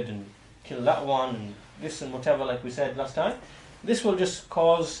fornicated and kill that one and this and whatever, like we said last time, this will just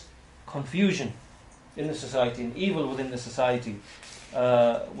cause confusion in the society and evil within the society,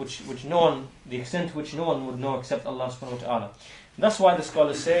 which no one, the extent to which no one would know except Allah subhanahu wa ta'ala. That's why the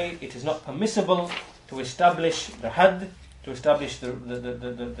scholars say it is not permissible to establish the had, to establish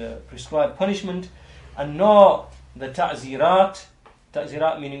the prescribed punishment, and nor the ta'zirat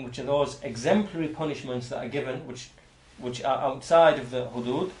meaning which are those exemplary punishments that are given, which are outside of the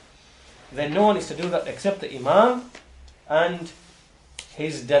hudud. Then no one is to do that except the Imam and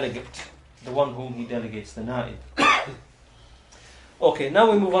his delegate, the one whom he delegates, the na'ib. Okay, now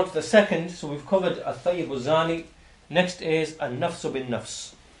we move on to the second. So we've covered a thayyib zani. Next is a nafsu bin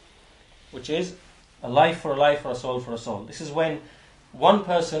nafs, which is a life for a life or a soul for a soul. This is when one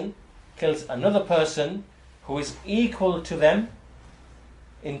person kills another person who is equal to them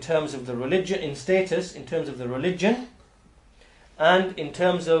in terms of the religion, in status, in terms of the religion, and in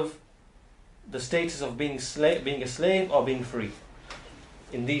terms of the status of being a slave or being free.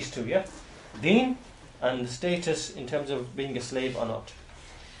 In these two, yeah? Deen and the status in terms of being a slave or not.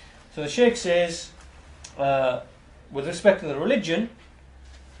 So the Shaykh says, with respect to the religion,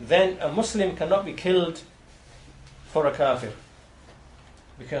 then a Muslim cannot be killed for a kafir,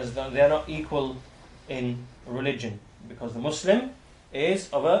 because they are not equal in religion, because the Muslim is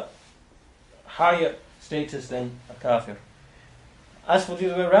of a higher status than a kafir. As for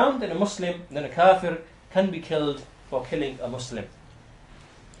the other way around, then a kafir can be killed for killing a Muslim.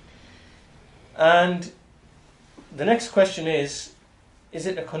 And the next question is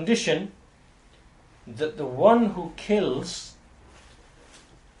it a condition that the one who kills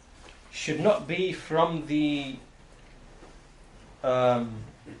should not be from the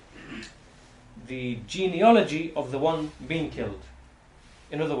genealogy of the one being killed?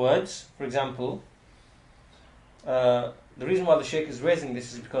 In other words, for example, the reason why the Shaykh is raising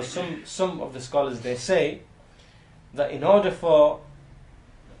this is because some of the scholars, they say that in order for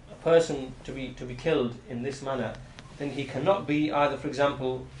a person to be killed in this manner, then he cannot be either, for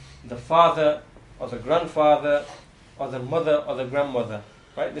example, the father or the grandfather or the mother or the grandmother.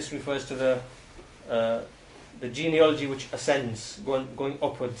 Right? This refers to the genealogy which ascends, going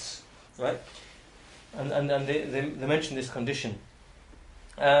upwards. Right? And they mention this condition.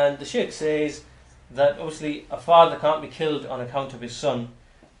 And the Shaykh says that obviously a father can't be killed on account of his son,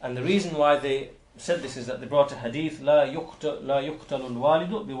 and the reason why they said this is that they brought a hadith, لا يقتل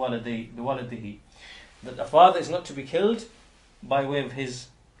الوالد بولده, that a father is not to be killed by way of his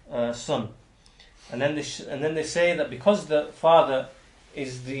son. And then they say that because the father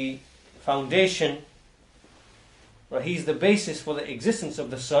is the foundation, or he's the basis for the existence of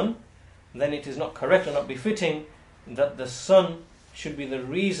the son, then it is not correct or not befitting that the son should be the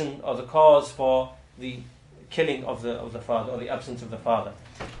reason or the cause for the killing of the father or the absence of the father.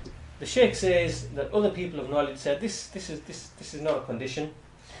 The Shaykh says that other people of knowledge said this is not a condition.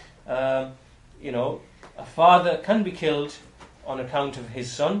 A father can be killed on account of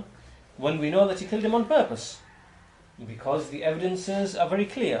his son when we know that he killed him on purpose, because the evidences are very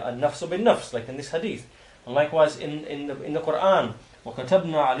clear. An-nafs bin nafs, like in this hadith, and likewise in the Quran,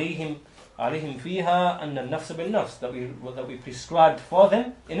 وَكَتَبْنَا عَلَيْهِمْ فِيهَا أَنَّ النَّفْسَ بِالنَّفْسِ, that we prescribed for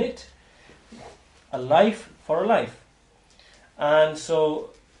them in it a life for a life. And so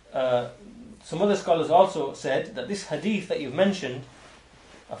some other scholars also said that this hadith that you've mentioned,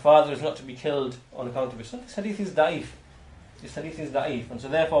 a father is not to be killed on account of his son, this hadith is da'if. And so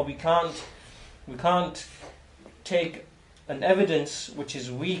therefore we can't take an evidence which is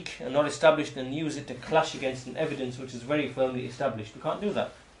weak and not established and use it to clash against an evidence which is very firmly established. We can't do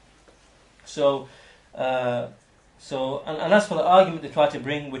that. So as for the argument they try to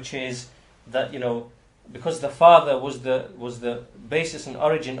bring, which is that because the father was the basis and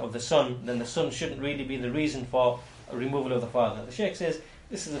origin of the son, then the son shouldn't really be the reason for a removal of the father. The Shaykh says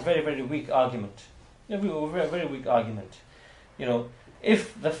this is a very, very weak argument. A very, very weak argument.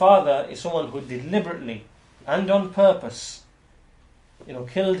 If the father is someone who deliberately and on purpose,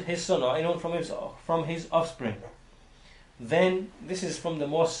 killed his son or anyone from his offspring, then this is from the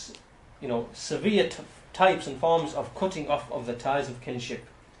most severe types and forms of cutting off of the ties of kinship.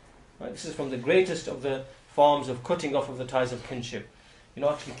 Right? This is from the greatest of the forms of cutting off of the ties of kinship.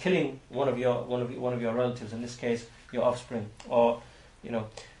 Actually killing one of your relatives, in this case your offspring, or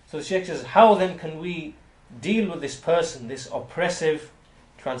So the Shaykh says, how then can we deal with this person, this oppressive,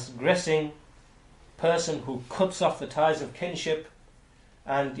 transgressing person who cuts off the ties of kinship,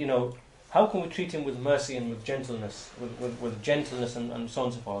 and how can we treat him with mercy and with gentleness, with gentleness and so on and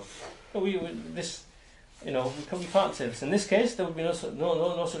so forth? We can't say this. In this case, there would be no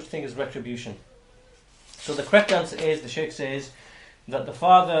such thing as retribution. So the correct answer is, the Shaykh says, that the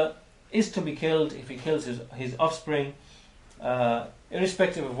father is to be killed if he kills his offspring,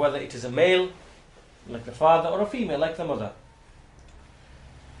 irrespective of whether it is a male, like the father, or a female, like the mother.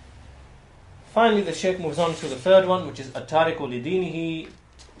 Finally, the Shaykh moves on to the third one, which is At-Tariku Lidinihi,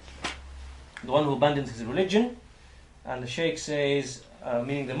 the one who abandons his religion. And the Shaykh says,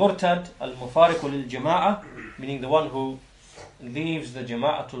 meaning the Murtad, Al-Mufariqu Lil-Jama'ah, meaning the one who leaves the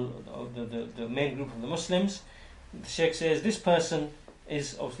Jama'ah, the main group of the Muslims. The Shaykh says this person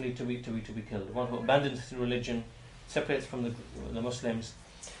is obviously to be killed. The one who abandons his religion, separates from the Muslims.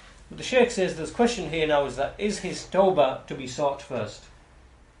 But the Shaykh says this question here now is that, is his tawbah to be sought first?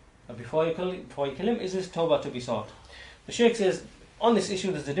 Before you kill him, is his tawbah to be sought? The Shaykh says, on this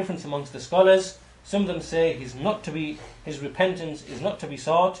issue there's a difference amongst the scholars. Some of them say his repentance is not to be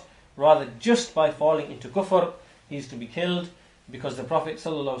sought, rather just by falling into kufr, he is to be killed, because the Prophet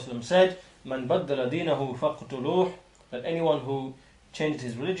ﷺ said, Man baddala deenahu faqtuluh, that anyone who changed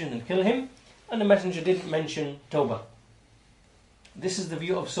his religion and kill him, and the Messenger didn't mention tawbah. This is the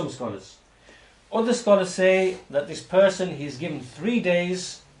view of some scholars. Other scholars say that this person, he is given 3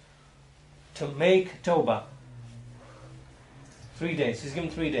 days to make tawbah. 3 days, he's given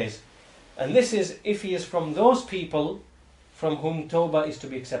 3 days. And this is if he is from those people from whom tawbah is to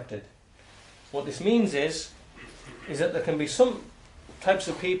be accepted. What this means is that there can be some types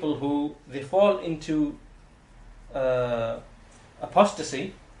of people who they fall into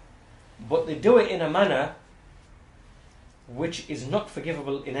apostasy, but they do it in a manner which is not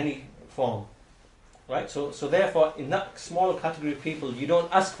forgivable in any form. Right? So therefore, in that small category of people, you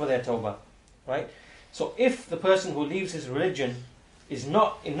don't ask for their tawbah. Right? So if the person who leaves his religion is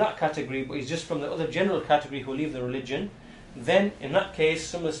not in that category, but is just from the other general category who leave the religion, then in that case,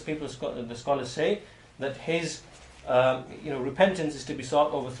 some of the scholars say that his repentance is to be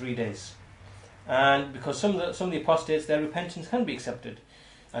sought over 3 days. And because some of the apostates, their repentance can be accepted,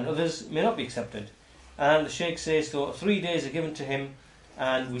 and others may not be accepted. And the Shaykh says, so 3 days are given to him,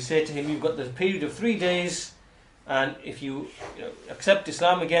 and we say to him, you've got the period of 3 days, and if you, accept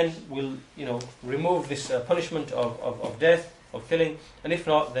Islam again, we'll remove this punishment of death, of killing, and if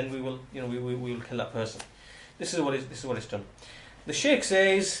not, then we will kill that person. This is what is done. The Shaykh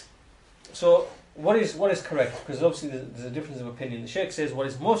says, so what is correct? Because obviously there's a difference of opinion. The Shaykh says what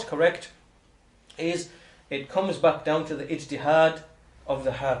is most correct is it comes back down to the ijtihad of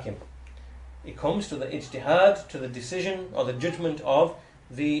the hakim. It comes to the ijtihad, to the decision or the judgment of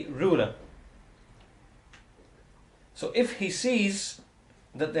the ruler. So if he sees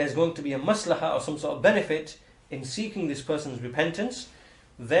that there's going to be a maslahah or some sort of benefit in seeking this person's repentance,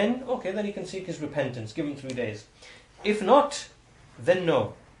 then he can seek his repentance, give him 3 days. If not, then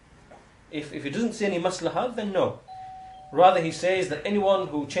no. If he doesn't see any maslahah, then no. Rather, he says that anyone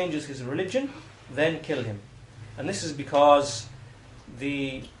who changes his religion, then kill him. And this is because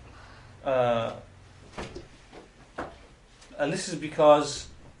it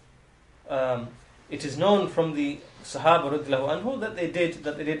is known from the Sahaba radhiyallahu anhu that they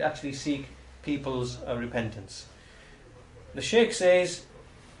did actually seek people's repentance. The Shaykh says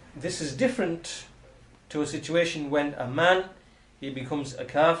this is different to a situation when a man, he becomes a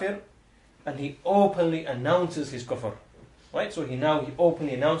kafir and he openly announces his kufr, right? So he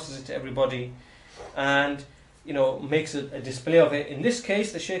openly announces it to everybody and makes a display of it. In this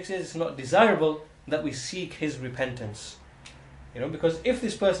case, the Shaykh says it's not desirable that we seek his repentance, because if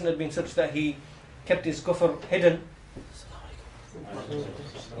this person had been such that he kept his kufr hidden,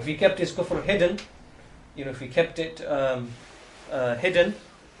 if he kept his it hidden,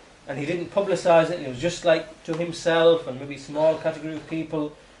 and he didn't publicize it, and it was just like to himself and maybe a small category of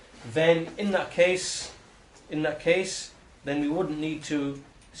people, then in that case, then we wouldn't need to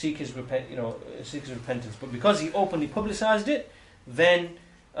seek his repentance. But because he openly publicized it, then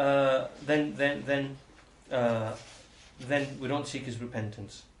we don't seek his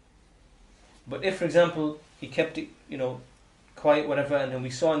repentance. But if, for example, he kept it, quiet, whatever, and then we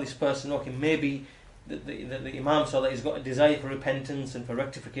saw in this person, okay, maybe the Imam saw that he's got a desire for repentance and for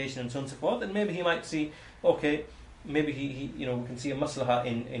rectification and so on and so forth, then maybe he might see, okay, maybe we can see a maslahah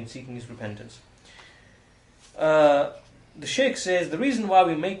in seeking his repentance. The Shaykh says the reason why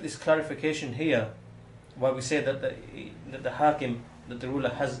we make this clarification here, why we say that the hakim, that the ruler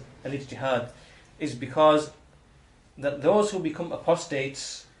has an ijtihad, is because that those who become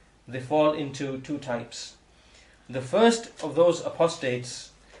apostates, they fall into 2 types. The first of those apostates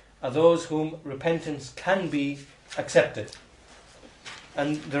are those whom repentance can be accepted,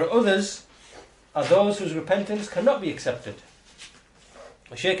 and there are others are those whose repentance cannot be accepted.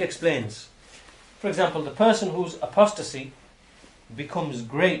 The Shaykh explains, for example, the person whose apostasy becomes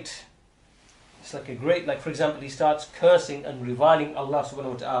great, it's like for example, he starts cursing and reviling Allah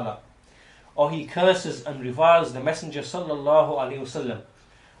subhanahu wa ta'ala, or he curses and reviles the Messenger sallallahu alaihi wasallam,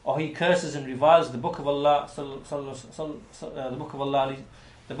 or he curses and reviles the book of Allah,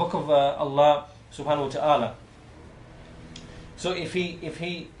 the book of Allah subhanahu wa ta'ala. So if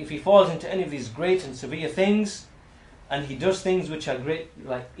he falls into any of these great and severe things, and he does things which are great,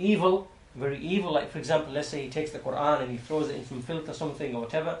 like evil, very evil, like for example, let's say he takes the Quran and he throws it in some filth or something or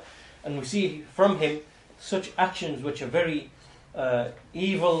whatever, and we see from him such actions which are very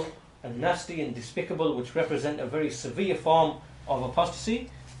evil and nasty and despicable, which represent a very severe form of apostasy,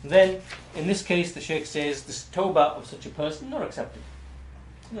 then in this case the Shaykh says this tawbah of such a person not accepted.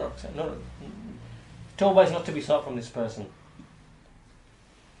 Tawbah is not to be sought from this person.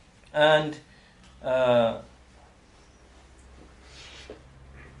 And the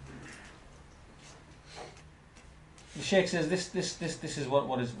Shaykh says this is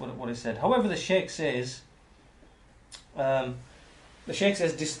what is said. However, the Shaykh says there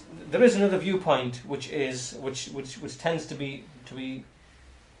is another viewpoint which tends to be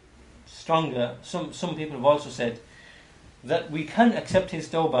stronger. Some people have also said that we can accept his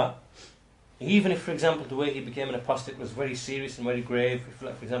tawbah even if, for example, the way he became an apostate was very serious and very grave. If,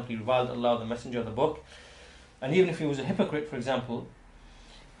 like, for example, he reviled Allah, the Messenger of the Book, and even if he was a hypocrite, for example.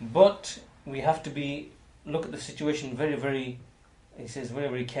 But we have to look at the situation very, very, he says, very,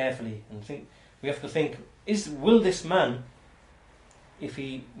 very carefully, and we have to think: will this man, if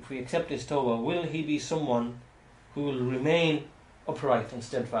we accept his tawbah, will he be someone who will remain upright and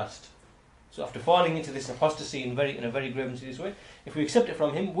steadfast? So after falling into this apostasy in a very grave and serious way, if we accept it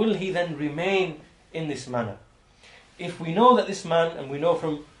from him, will he then remain in this manner? If we know that this man, and we know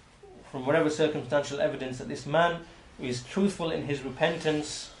from whatever circumstantial evidence that this man is truthful in his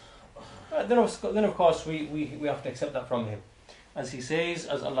repentance, then of course we have to accept that from him. As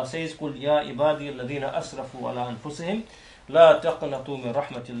Allah says, قُلْ يَا عِبَادِيَ الَّذِينَ أَسْرَفُوا عَلَىٰ أَنفُسِهِمْ لَا تَقْنَطُوا مِنْ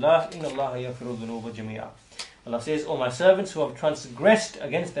رَحْمَةِ اللَّهِ إِنَّ اللَّهَ يَغْفِرُ الذُّنُوبَ جَمِيعًا. Allah says, O my servants who have transgressed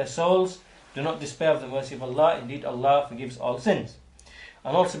against their souls, do not despair of the mercy of Allah. Indeed, Allah forgives all sins.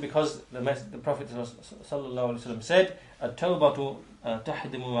 And also because the Prophet ﷺ said, At-tawbatu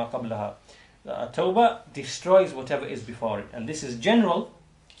tahdimu ma qablaha. At-tawbah destroys whatever is before it. And this is general,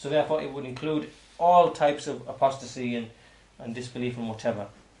 so therefore it would include all types of apostasy and disbelief and whatever.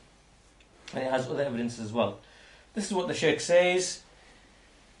 And it has other evidence as well. This is what the Shaykh says.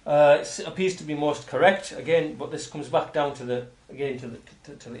 It appears to be most correct again, but this comes back down to the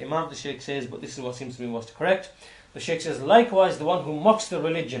Imam. The Shaykh says, but this is what seems to be most correct. The Shaykh says, likewise, the one who mocks the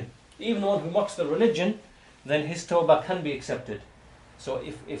religion, even the one who mocks the religion, then his tawbah can be accepted. So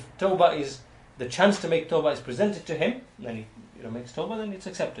if tawbah is the chance to make tawbah is presented to him, then he makes tawbah, then it's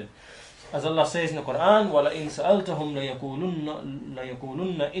accepted. As Allah says in the Quran, وَلَئِن سَأَلْتَهُمْ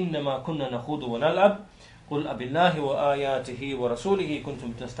لَيَقُولُنَّ إِنَّمَا كُنَّا نَخُوضُ وَنَلْعَبْ قل أبي الله وآياته ورسوله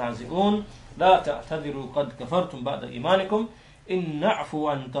كنتم تستهزئون لا تعتذروا قد كفرتم بعد إيمانكم إن نعفو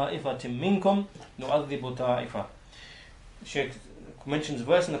عن طائفة منكم نعذب طائفة. Shaykh mentions a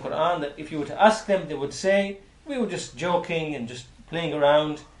verse in the Quran that if you were to ask them, they would say, we were just joking and just playing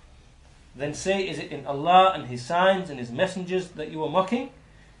around. Then say, is it in Allah and His signs and His messengers that you are mocking?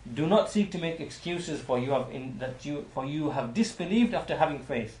 Do not seek to make excuses for you have disbelieved after having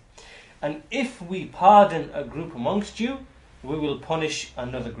faith. And if we pardon a group amongst you, we will punish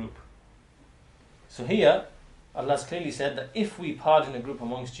another group. So here, Allah has clearly said that if we pardon a group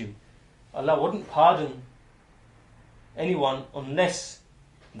amongst you, Allah wouldn't pardon anyone unless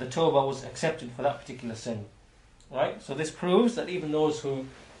the tawbah was accepted for that particular sin. Right? So this proves that even those who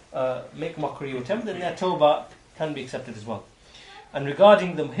make mockery or attempt, then their tawbah can be accepted as well. And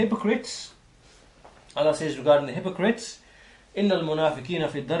regarding the hypocrites, Allah says regarding the hypocrites, إن المنافقين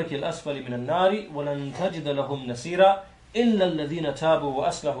في الدرك الأسفل من النار ولن تجد لهم نصيرا إلا الذين تابوا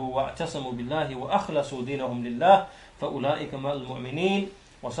وأصلحوا واعتصموا بالله وأخلصوا دينهم لله فأولئك مع المؤمنين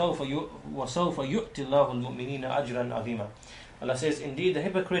وسوف يؤتي الله المؤمنين أجرا عظيما. Allah says, indeed the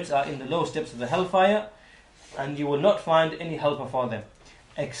hypocrites are in the low steps of the hellfire, and you will not find any helper for them,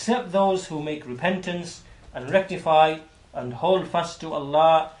 except those who make repentance and rectify and hold fast to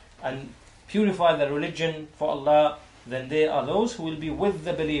Allah and purify their religion for Allah. Then they are those who will be with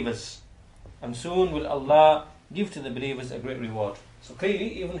the believers, and soon will Allah give to the believers a great reward. So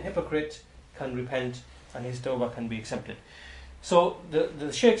clearly even a hypocrite can repent and his tawbah can be accepted. So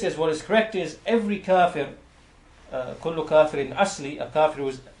the Shaykh says what is correct is every kafir, kullu kafirin asli, a kafir who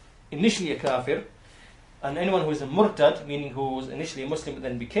was initially a kafir, and anyone who is a murtad, meaning who was initially a Muslim but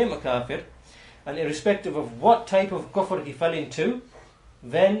then became a kafir, and irrespective of what type of kufr he fell into,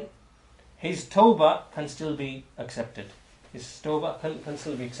 then his tawbah can still be accepted. His tawbah can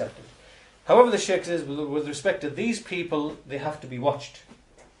still be accepted. However, the Shaykh says with respect to these people, they have to be watched.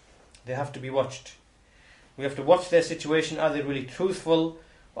 They have to be watched. We have to watch their situation. Are they really truthful,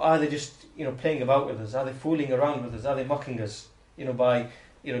 or are they just playing about with us? Are they fooling around with us? Are they mocking us by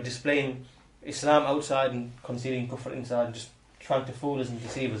displaying Islam outside and concealing kufr inside and just trying to fool us and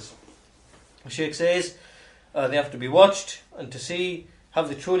deceive us? The Shaykh says they have to be watched and to see have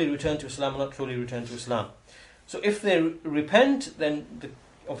they truly returned to Islam or not truly returned to Islam. So if they repent, then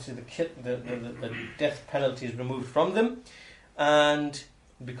obviously the death penalty is removed from them, and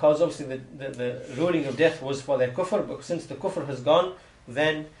because obviously the ruling of death was for their kufr, but since the kufr has gone,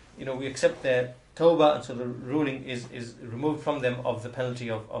 then we accept their tawbah, and so the ruling is removed from them of the penalty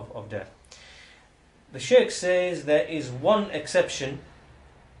of death. The Shaykh says there is one exception,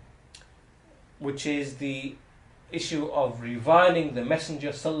 which is the issue of reviling the Messenger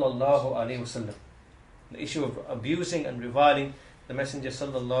sallallahu alaihi wasallam. The issue of abusing and reviling the Messenger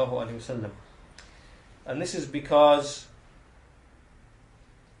sallallahu alaihi wasallam. And this is because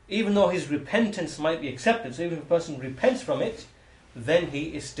even though his repentance might be accepted, so even if a person repents from it, then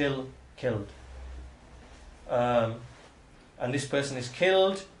he is still killed. And this person is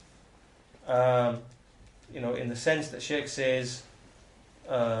killed, in the sense that Shaykh says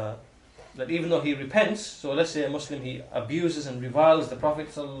that even though he repents, so let's say a Muslim, he abuses and reviles the Prophet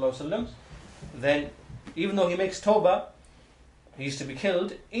ﷺ, then even though he makes tawbah, he is to be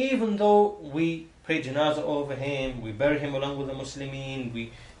killed, even though we pray janazah over him, we bury him along with the Muslimin,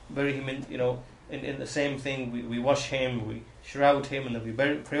 we bury him in the same thing, we wash him, we shroud him, and then we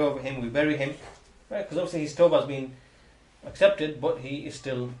pray over him, we bury him, right? Because obviously his tawbah has been accepted, but he is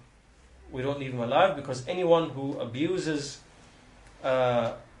still, we don't leave him alive, because anyone who abuses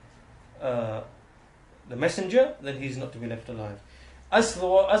the messenger, then he's not to be left alive. As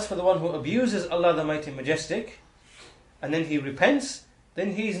for the one who abuses Allah the Mighty Majestic, and then he repents,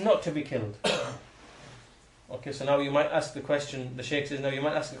 then he is not to be killed. Okay, so now you might ask the question, the Shaykh says, now you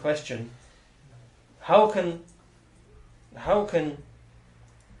might ask the question, how can how can,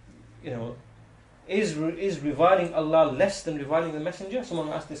 is reviling Allah less than reviling the Messenger? Someone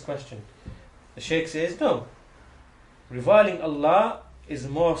asked this question. The Shaykh says, no. Reviling Allah is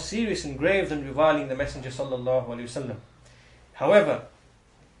more serious and grave than reviling the Messenger sallallahu alaihi wasallam. However,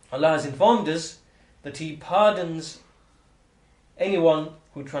 Allah has informed us that He pardons anyone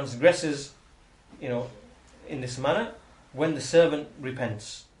who transgresses, in this manner, when the servant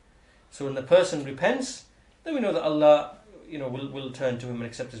repents. So when the person repents, then we know that Allah, will turn to him and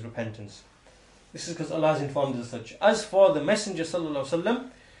accept his repentance. This is because Allah has informed us as such. As for the Messenger sallallahu alaihi wasallam,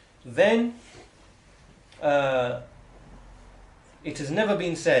 then it has never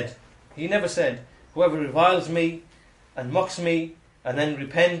been said. He never said, whoever reviles me and mocks me and then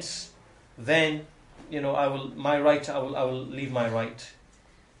repents, then I will leave my right.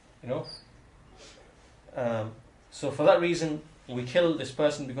 So for that reason, we kill this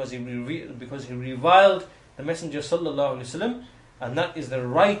person because he reviled the Messenger sallallahu alaihi wasallam, and that is the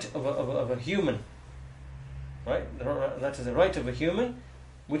right of a human. Right? That is the right of a human,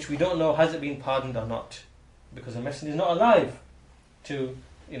 which we don't know has it been pardoned or not, because the Messenger is not alive to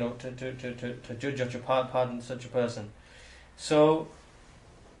judge or pardon such a person. So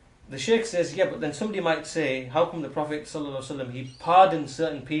the Shaykh says, yeah, but then somebody might say, how come the Prophet sallallahu alaihi wasallam, he pardoned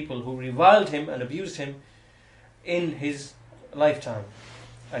certain people who reviled him and abused him in his lifetime,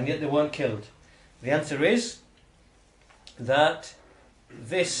 and yet they weren't killed? The answer is that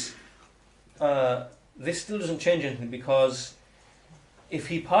this still doesn't change anything, because if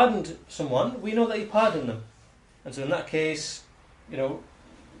he pardoned someone, we know that he pardoned them, and so in that case,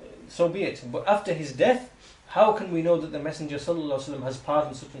 so be it. But after his death, how can we know that the Messenger sallallahu alaihi wasallam has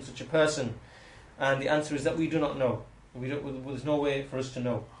pardoned such and such a person? And the answer is that we do not know. There's no way for us to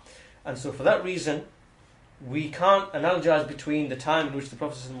know. And so for that reason, we can't analogize between the time in which the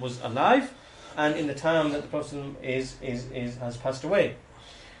Prophet was alive and in the time that the Prophet has passed away.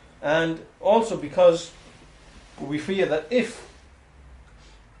 And also because we fear that if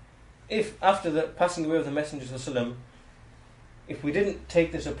after the passing away of the Messenger sallallahu alaihi wasallam, if we didn't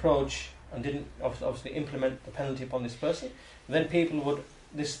take this approach and didn't obviously implement the penalty upon this person, then people would,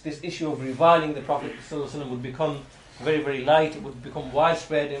 this issue of reviling the Prophet ﷺ would become very, very light, it would become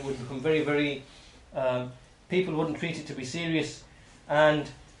widespread, it would become very, very, people wouldn't treat it to be serious,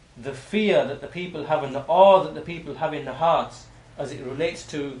 and the fear that the people have and the awe that the people have in their hearts as it relates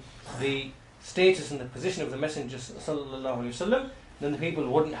to the status and the position of the Messenger ﷺ, then the people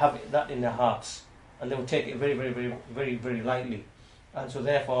wouldn't have that in their hearts, and they would take it very, very, very, very, very lightly, and so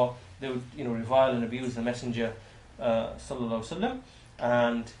therefore they would, revile and abuse the Messenger sallallahu alaihi wasallam,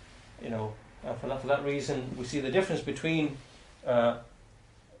 and for that reason, we see the difference between a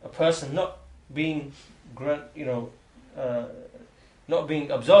person not being not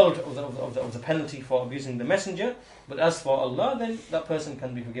being absolved of the penalty for abusing the Messenger, but as for Allah, then that person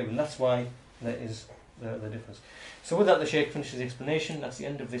can be forgiven. That's why there is the difference. So with that, the Shaykh finishes the explanation. That's the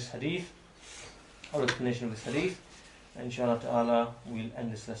end of this hadith, or explanation of this hadith. Inshallah ta'ala, we'll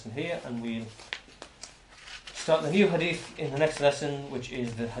end this lesson here, and we'll start the new hadith in the next lesson, which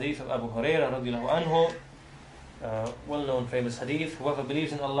is the hadith of Abu Hurairah radiallahu anhu, well-known famous hadith. Whoever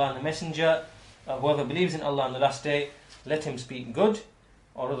believes in Allah and the Messenger, whoever believes in Allah on the last day, let him speak good,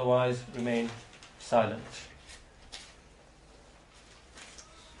 or otherwise remain silent.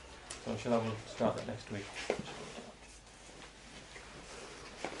 So inshallah we'll start that next week.